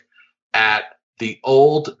book at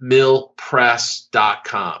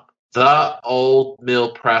theoldmillpress.com.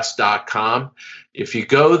 Theoldmillpress.com. If you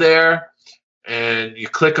go there and you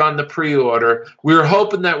click on the pre-order, we were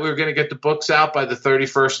hoping that we were going to get the books out by the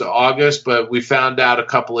 31st of August, but we found out a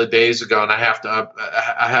couple of days ago, and I have to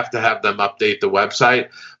have them update the website.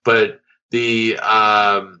 But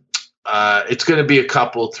it's going to be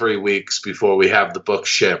 3 weeks before we have the book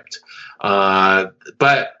shipped. But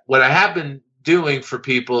what I have been doing for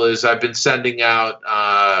people is I've been sending out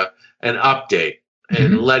an update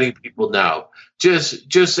and letting people know,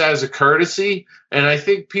 just as a courtesy. And I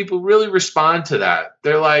think people really respond to that.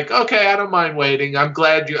 They're like, okay, I don't mind waiting. I'm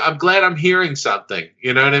glad I'm hearing something.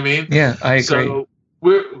 You know what I mean? Yeah, I agree. So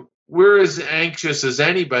we're as anxious as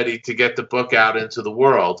anybody to get the book out into the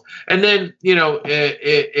world. And then,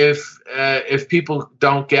 if people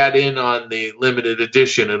don't get in on the limited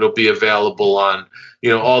edition, it'll be available on,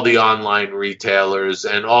 all the online retailers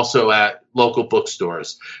and also at local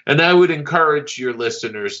bookstores. And I would encourage your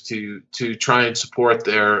listeners to try and support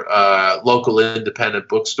their local independent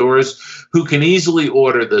bookstores who can easily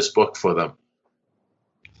order this book for them.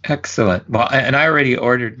 Excellent. Well, and I already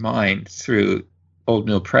ordered mine through Old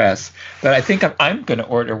Mill Press, but I think I'm going to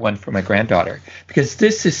order one for my granddaughter because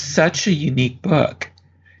this is such a unique book.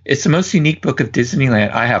 It's the most unique book of Disneyland.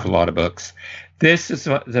 I have a lot of books. This is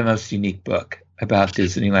the most unique book about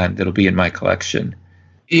Disneyland that'll be in my collection.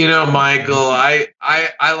 Michael, I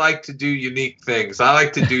like to do unique things. I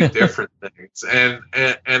like to do different things. And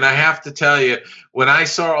I have to tell you, when I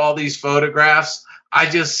saw all these photographs, I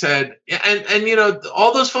just said, and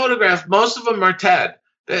all those photographs, most of them are Ted.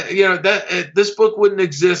 This book wouldn't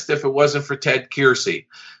exist if it wasn't for Ted Kiersey.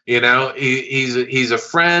 He's a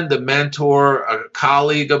friend, a mentor, a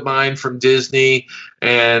colleague of mine from Disney,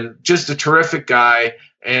 and just a terrific guy.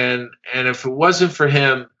 And if it wasn't for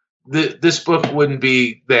him, this book wouldn't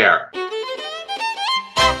be there.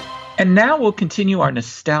 And now we'll continue our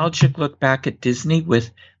nostalgic look back at Disney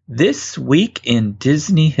with This Week in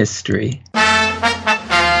Disney History.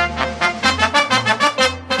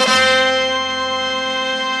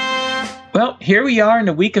 Well, here we are in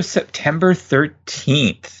the week of September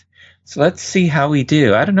 13th. So let's see how we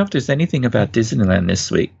do. I don't know if there's anything about Disneyland this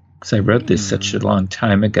week, because I wrote this such a long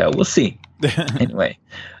time ago. We'll see. Anyway.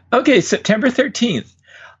 Okay, September 13th.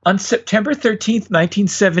 On September 13th,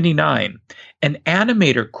 1979, an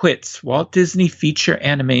animator quits Walt Disney Feature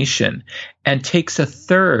Animation and takes a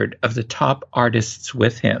third of the top artists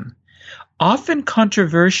with him. Often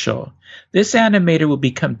controversial, this animator will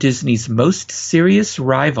become Disney's most serious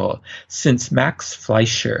rival since Max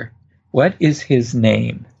Fleischer. What is his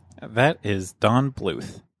name? That is Don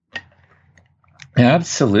Bluth.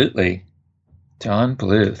 Absolutely. Don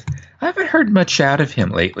Bluth. I haven't heard much out of him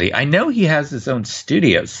lately. I know he has his own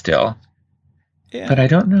studio still, but I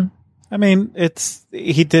don't know. I mean,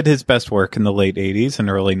 he did his best work in the late 80s and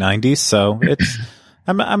early 90s, so it's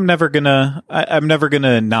I'm never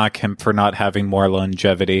gonna knock him for not having more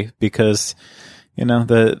longevity, because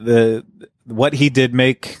the what he did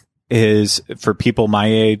make is, for people my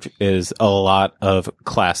age, is a lot of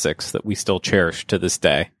classics that we still cherish to this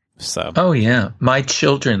day. So, oh yeah, my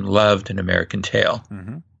children loved An American Tail.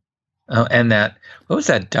 Mm-hmm. Oh, and what was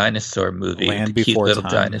that dinosaur movie? Land the Before cute little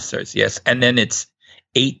Time. Dinosaurs. Yes, and then it's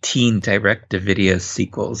 18 direct-to-video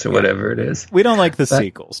sequels or whatever it is. We don't like the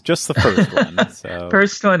sequels, just the first one. So.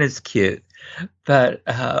 First one is cute, but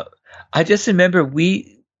I just remember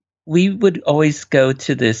we would always go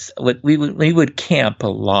to this. We would camp a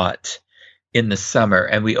lot in the summer,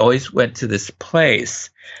 and we always went to this place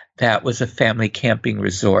that was a family camping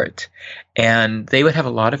resort, and they would have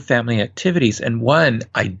a lot of family activities. And one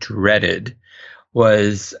I dreaded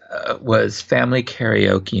was family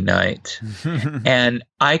karaoke night. And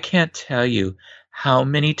I can't tell you how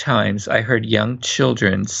many times I heard young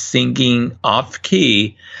children singing off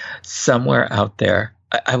key somewhere out there.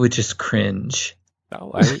 I would just cringe.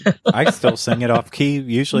 Oh, I still sing it off key,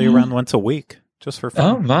 usually around once a week, just for fun.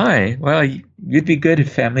 Oh my! Well, you'd be good at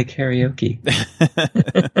family karaoke.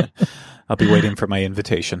 I'll be waiting for my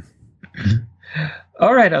invitation.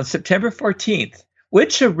 All right, on September 14th,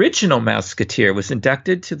 which original Mouseketeer was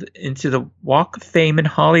inducted into the Walk of Fame in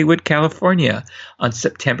Hollywood, California on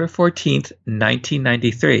September 14th,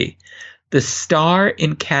 1993? The star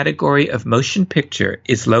in category of motion picture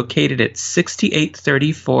is located at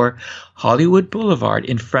 6834 Hollywood Boulevard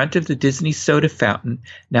in front of the Disney soda fountain,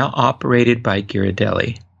 now operated by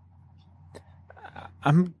Ghirardelli.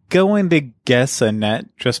 I'm going to guess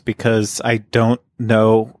Annette, just because I don't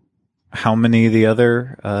know how many of the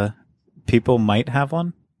other people might have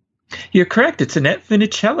one. You're correct. It's Annette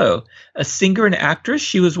Funicello, a singer and actress.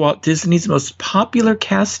 She was Walt Disney's most popular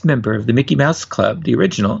cast member of the Mickey Mouse Club, the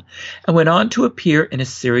original, and went on to appear in a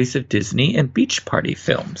series of Disney and Beach Party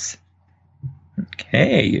films.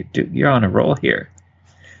 Okay, you're on a roll here.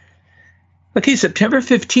 Okay, September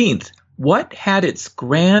 15th. What had its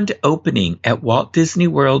grand opening at Walt Disney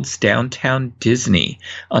World's Downtown Disney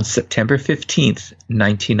on September 15th,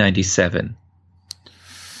 1997?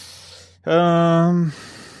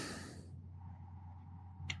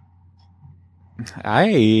 I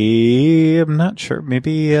am not sure.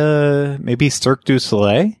 Maybe Cirque du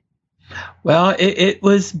Soleil? Well, it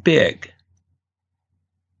was big.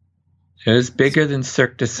 It was bigger than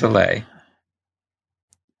Cirque du Soleil.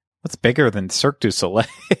 What's bigger than Cirque du Soleil?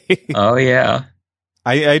 Oh, yeah.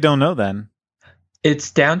 I don't know then.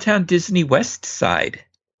 It's Downtown Disney West Side.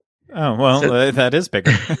 Oh, well, that is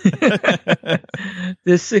bigger.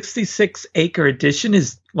 This 66-acre addition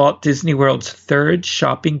is Walt Disney World's third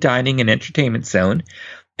shopping, dining, and entertainment zone,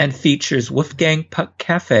 and features Wolfgang Puck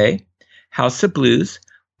Cafe, House of Blues,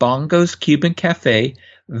 Bongo's Cuban Cafe,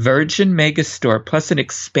 Virgin Megastore, plus an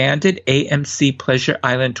expanded AMC Pleasure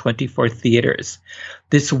Island 24 theaters.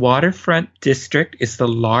 This waterfront district is the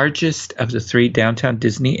largest of the three downtown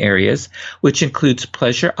Disney areas, which includes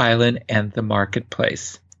Pleasure Island and the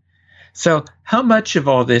Marketplace. So how much of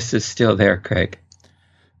all this is still there, Craig?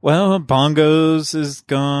 Well, Bongo's is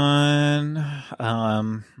gone.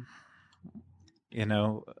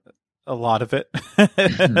 a lot of it.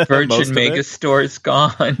 Virgin Megastore's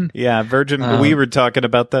gone. Yeah, Virgin. We were talking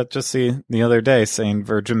about that just the other day, saying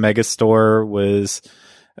Virgin Megastore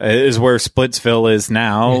is where Splitsville is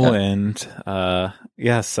now, and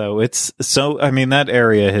so I mean that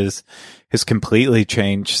area has completely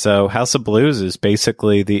changed. So House of Blues is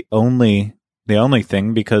basically the only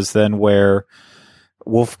thing, because then where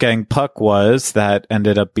Wolfgang Puck was, that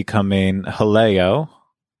ended up becoming Haleo.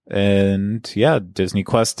 And Disney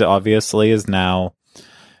Quest obviously is now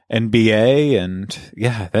NBA, and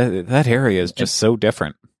that area is just so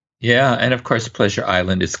different. Yeah, and of course Pleasure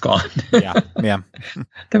Island is gone. yeah.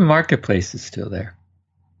 The marketplace is still there.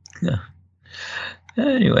 Yeah.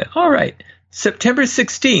 Anyway, all right. September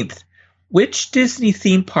 16th. Which Disney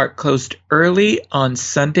theme park closed early on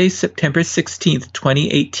Sunday, September 16th,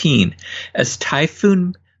 2018, as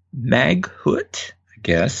Typhoon Maghut, I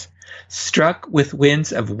guess, struck with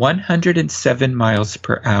winds of 107 miles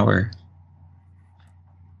per hour?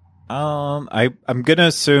 I'm going to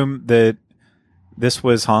assume that this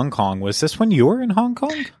was Hong Kong. Was this when you were in Hong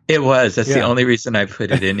Kong? It was. That's the only reason I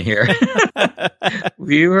put it in here.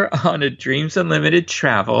 We were on a Dreams Unlimited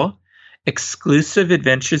travel exclusive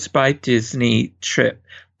Adventures by Disney trip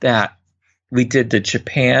that we did the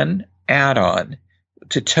Japan add-on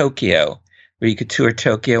to Tokyo, where you could tour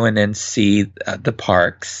Tokyo and then see the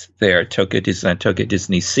parks there, Tokyo Disneyland, Tokyo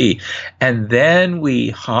Disney Sea. And then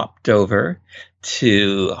we hopped over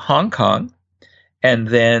to Hong Kong, and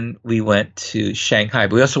then we went to Shanghai.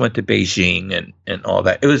 But we also went to Beijing and all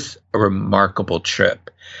that. It was a remarkable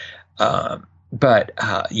trip. We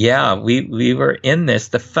were in this.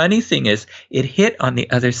 The funny thing is, it hit on the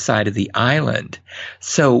other side of the island.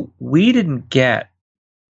 So we didn't get,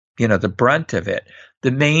 the brunt of it.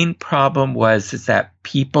 The main problem is that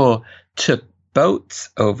people took boats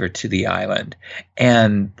over to the island.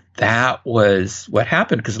 And that was what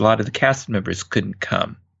happened, because a lot of the cast members couldn't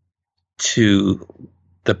come to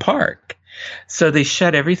the park. So they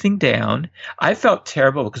shut everything down. I felt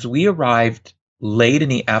terrible because we arrived late in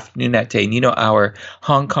the afternoon that day. And our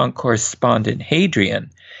Hong Kong correspondent, Hadrian,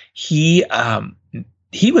 he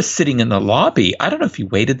was sitting in the lobby. I don't know if he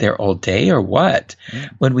waited there all day or what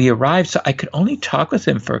when we arrived. So I could only talk with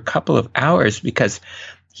him for a couple of hours because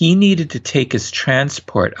he needed to take his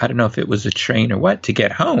transport. I don't know if it was a train or what, to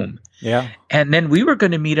get home. Yeah. And then we were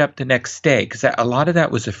going to meet up the next day because a lot of that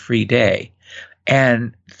was a free day.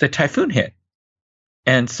 And the typhoon hit.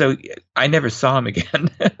 And so I never saw him again.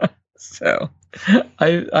 So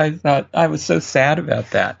I thought I was so sad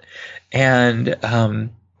about that. And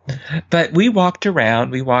but we walked around.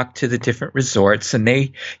 We walked to the different resorts, and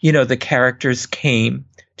they, the characters came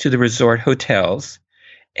to the resort hotels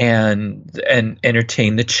and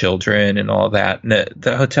entertain the children and all that. And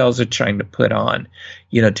the hotels are trying to put on,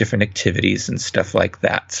 different activities and stuff like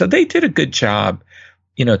that. So they did a good job,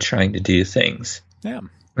 trying to do things. Yeah.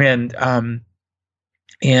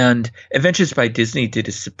 And Adventures by Disney did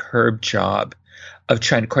a superb job of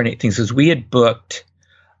trying to coordinate things, because we had booked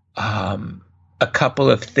a couple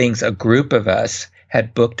of things. A group of us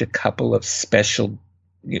had booked a couple of special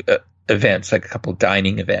events, like a couple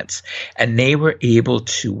dining events, and they were able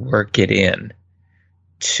to work it in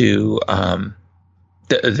to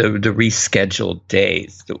the rescheduled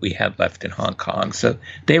days that we had left in Hong Kong. So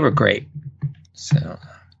they were great. So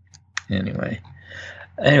anyway,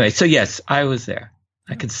 so yes, I was there.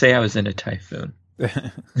 I can say I was in a typhoon.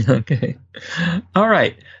 Okay. All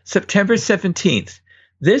right. September 17th.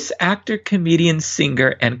 This actor, comedian,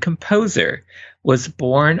 singer, and composer was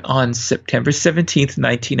born on September 17th,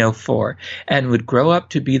 1904, and would grow up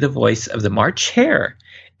to be the voice of the March Hare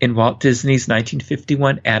in Walt Disney's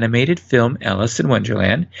 1951 animated film Alice in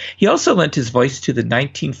Wonderland. He also lent his voice to the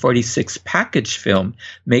 1946 package film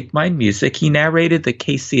Make Mine Music. He narrated the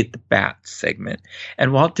Casey at the Bat segment,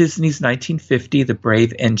 and Walt Disney's 1950 The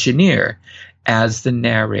Brave Engineer as the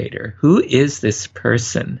narrator. Who is this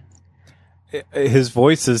person? His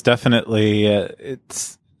voice is definitely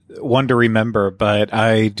it's one to remember, but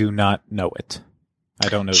I do not know it. I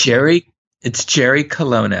don't know. It's Jerry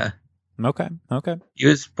Colonna. Okay. He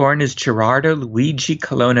was born as Gerardo Luigi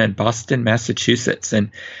Colonna in Boston, Massachusetts,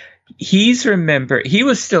 and he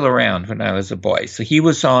was still around when I was a boy. So he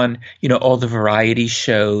was on, all the variety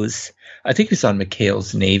shows. I think he was on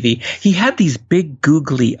McHale's Navy. He had these big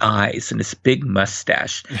googly eyes and this big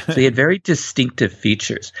mustache. So he had very distinctive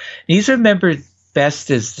features. And he's remembered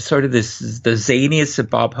best as sort of the zaniest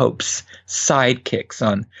of Bob Hope's sidekicks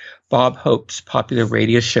on Bob Hope's popular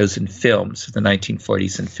radio shows and films of the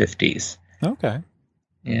 1940s and 50s. Okay.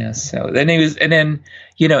 Yeah. So then in the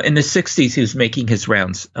 60s, he was making his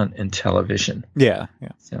rounds in television. Yeah.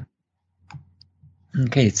 So.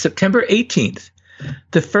 Okay, September 18th.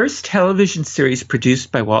 The first television series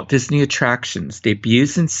produced by Walt Disney Attractions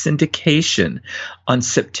debuts in syndication on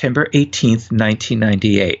September 18th,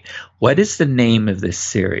 1998. What is the name of this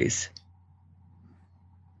series?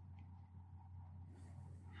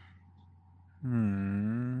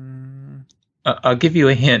 I'll give you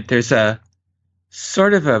a hint. There's a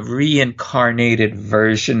sort of a reincarnated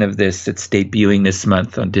version of this that's debuting this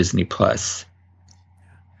month on Disney Plus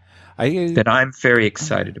that I'm very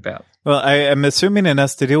excited about. Well, I'm assuming it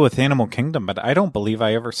has to do with Animal Kingdom, but I don't believe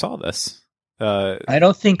I ever saw this. I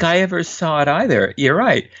don't think I ever saw it either. You're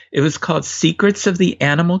right. It was called Secrets of the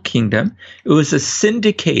Animal Kingdom. It was a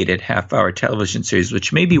syndicated half-hour television series,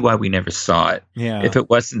 which may be why we never saw it. Yeah. If it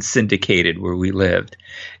wasn't syndicated where we lived.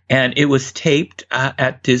 And it was taped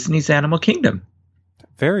at Disney's Animal Kingdom.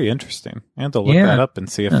 Very interesting. I have to look that up and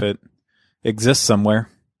see if it exists somewhere.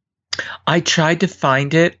 I tried to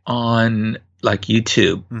find it on like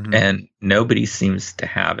YouTube, and nobody seems to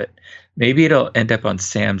have it. Maybe it'll end up on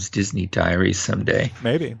Sam's Disney Diary someday.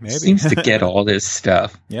 Maybe. Seems to get all this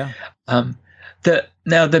stuff. Yeah.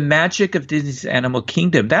 The Magic of Disney's Animal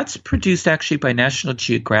Kingdom, that's produced actually by National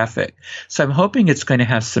Geographic. So I'm hoping it's going to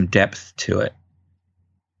have some depth to it.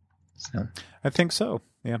 So I think so.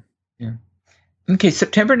 Yeah. Okay,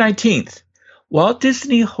 September 19th. Walt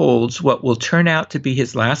Disney holds what will turn out to be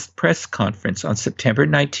his last press conference on September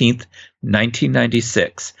 19th,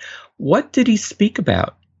 1996. What did he speak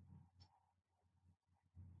about?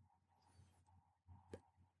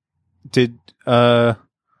 I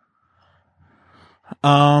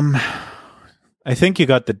think you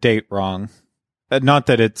got the date wrong. Not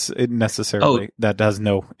that it necessarily that has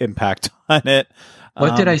no impact on it.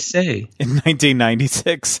 What did I say? In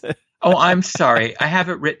 1996. Oh, I'm sorry. I have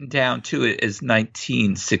it written down too as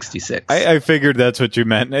 1966. I figured that's what you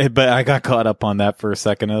meant, but I got caught up on that for a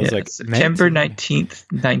second. I was like, September 19th,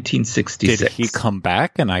 1966. Did he come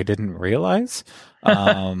back and I didn't realize?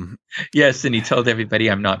 Yes, and he told everybody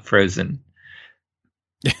I'm not frozen.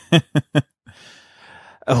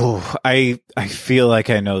 I feel like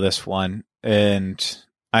I know this one, and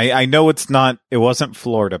I know it wasn't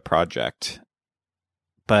Florida Project,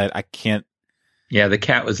 but I can't. Yeah, the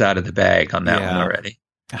cat was out of the bag on that one already.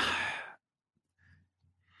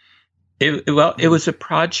 It was a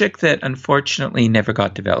project that unfortunately never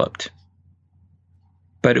got developed,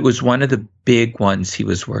 but it was one of the big ones he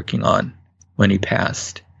was working on when he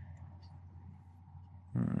passed.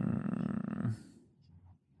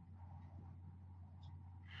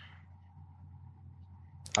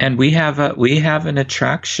 And we have an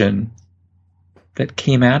attraction that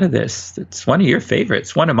came out of this. It's one of your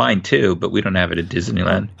favorites, one of mine too, but we don't have it at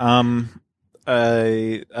Disneyland.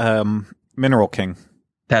 Mineral King.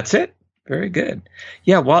 That's it. Very good.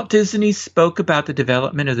 Yeah, Walt Disney spoke about the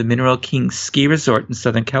development of the Mineral King Ski Resort in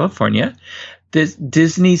Southern California. The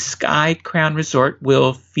Disney Sky Crown Resort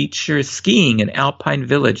will feature skiing, an alpine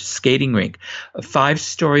village, skating rink, a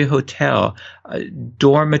 5-story hotel,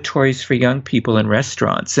 dormitories for young people, and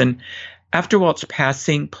restaurants. And after Walt's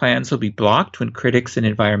passing, plans will be blocked when critics and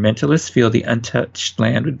environmentalists feel the untouched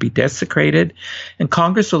land would be desecrated, and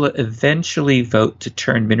Congress will eventually vote to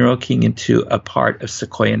turn Mineral King into a part of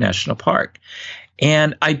Sequoia National Park.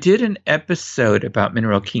 And I did an episode about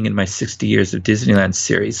Mineral King in my 60 Years of Disneyland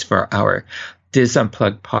series for our Diz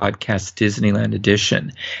Unplugged podcast Disneyland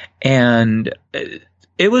edition. And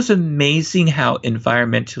it was amazing how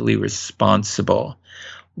environmentally responsible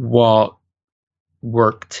Walt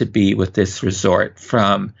work to be with this resort,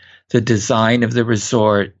 from the design of the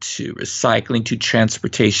resort to recycling to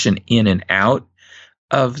transportation in and out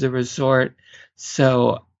of the resort.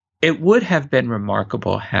 So it would have been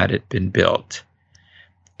remarkable had it been built.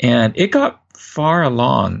 And it got far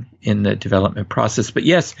along in the development process. But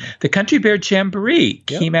yes, the Country Bear Jamboree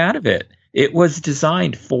came out of it. It was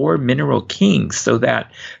designed for Mineral King so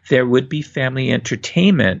that there would be family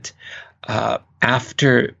entertainment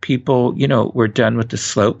after people, were done with the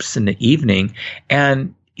slopes in the evening.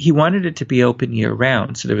 And he wanted it to be open year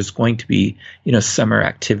round. So there was going to be, summer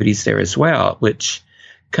activities there as well, which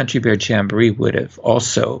Country Bear Jamboree would have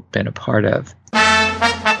also been a part of.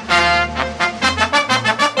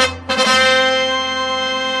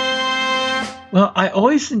 Well, I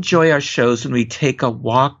always enjoy our shows when we take a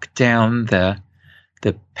walk down the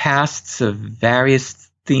pasts of various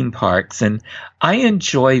theme parks, and I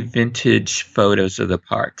enjoy vintage photos of the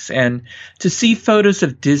parks. And to see photos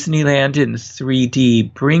of Disneyland in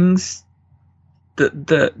 3D brings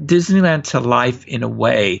the Disneyland to life in a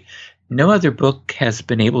way no other book has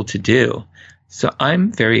been able to do. So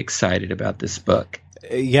I'm very excited about this book.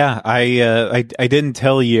 Yeah, I didn't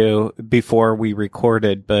tell you before we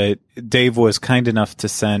recorded, but Dave was kind enough to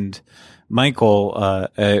send Michael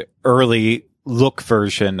a early look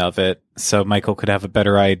version of it, so Michael could have a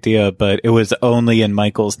better idea. But it was only in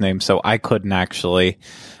Michael's name, so I couldn't actually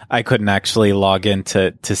log in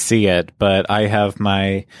to see it. But I have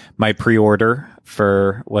my pre-order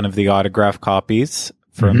for one of the autograph copies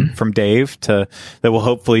from Dave that will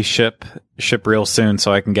hopefully ship real soon,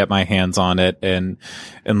 so I can get my hands on it and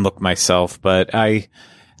look myself. But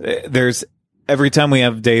there's every time we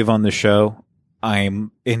have Dave on the show,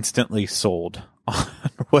 I'm instantly sold on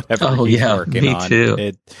whatever he's working on.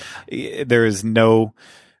 Too. There's no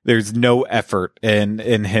effort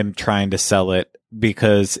in him trying to sell it,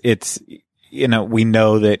 because it's, we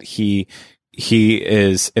know that he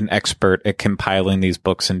is an expert at compiling these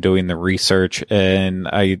books and doing the research. And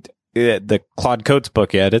the Claude Coates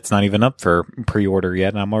book yet, it's not even up for pre-order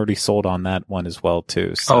yet, and I'm already sold on that one as well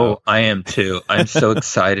too. So. Oh, I am too. I'm so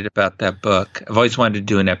excited about that book. I've always wanted to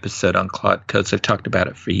do an episode on Claude Coates. I've talked about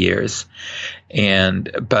it for years, and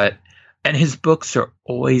his books are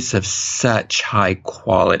always of such high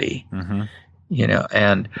quality. Mm-hmm.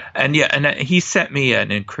 And he sent me an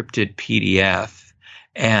encrypted PDF,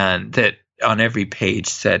 and that on every page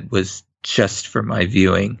said was just for my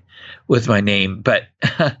viewing with my name, but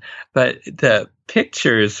the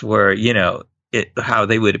pictures were, how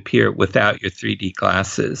they would appear without your 3D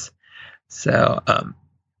glasses. So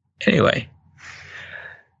anyway,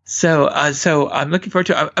 so I'm looking forward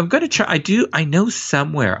to it. I'm going to try. I know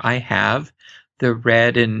somewhere I have the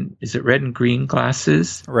red and green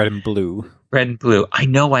glasses? Red and blue. Red and blue. I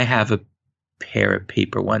know I have a pair of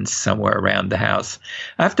paper ones somewhere around the house.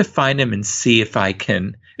 I have to find them and see if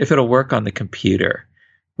it'll work on the computer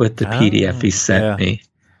with the PDF he sent me.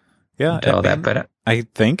 Yeah, all that. But I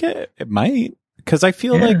think it might, because I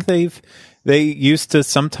feel like they used to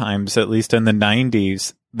sometimes, at least in the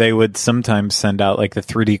 90s, they would sometimes send out like the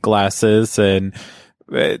 3D glasses and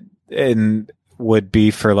would be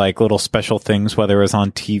for like little special things, whether it was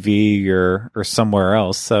on TV or somewhere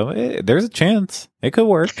else. So there's a chance it could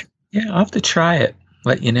work. Yeah, I'll have to try it.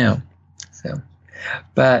 Let you know. So,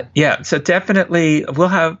 but yeah, so definitely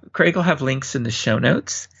Craig will have links in the show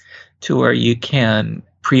notes to where you can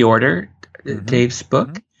pre-order Dave's book.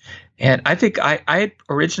 Mm-hmm. And I think I had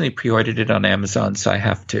originally pre-ordered it on Amazon, so I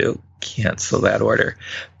have to cancel that order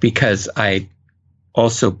because I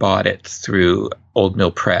also bought it through Old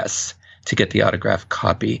Mill Press to get the autographed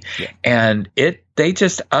copy. Yeah. And they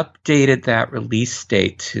just updated that release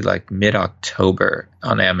date to like mid-October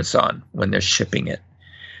on Amazon when they're shipping it.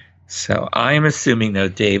 So I'm assuming, though,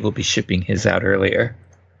 Dave will be shipping his out earlier.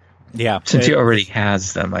 Yeah. Since he already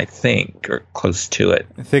has them, I think, or close to it.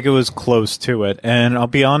 I think it was close to it. And I'll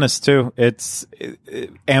be honest, too,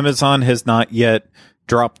 Amazon has not yet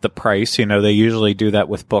dropped the price. They usually do that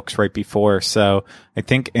with books right before. So I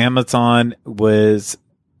think Amazon was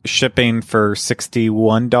shipping for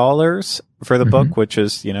 $61 for the book, which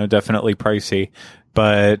is, definitely pricey.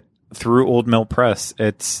 But through Old Mill Press,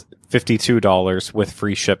 it's $52 with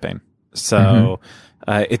free shipping. So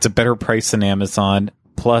it's a better price than Amazon.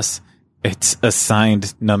 Plus, it's a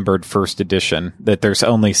signed numbered first edition that there's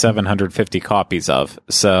only 750 copies of.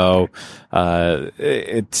 So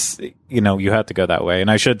it's, you have to go that way.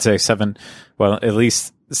 And I should say at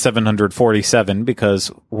least 747, because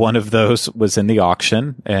one of those was in the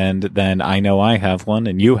auction, and then I know I have one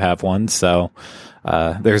and you have one. So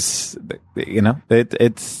there's,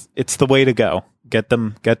 it's the way to go. Get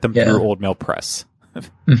them through Old Mill Press.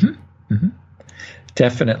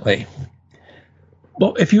 Definitely.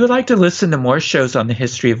 Well, if you would like to listen to more shows on the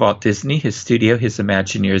history of Walt Disney, his studio, his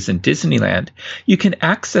Imagineers, and Disneyland, you can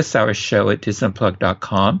access our show at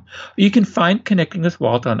DisneyUnplugged.com, or you can find Connecting with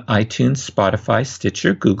Walt on iTunes, Spotify,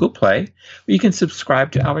 Stitcher, Google Play, or you can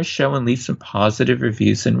subscribe to our show and leave some positive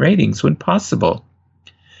reviews and ratings when possible.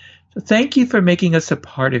 So thank you for making us a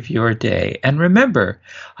part of your day. And remember,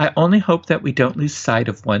 I only hope that we don't lose sight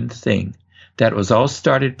of one thing, that it was all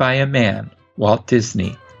started by a man, Walt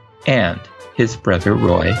Disney, and his brother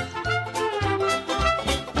Roy.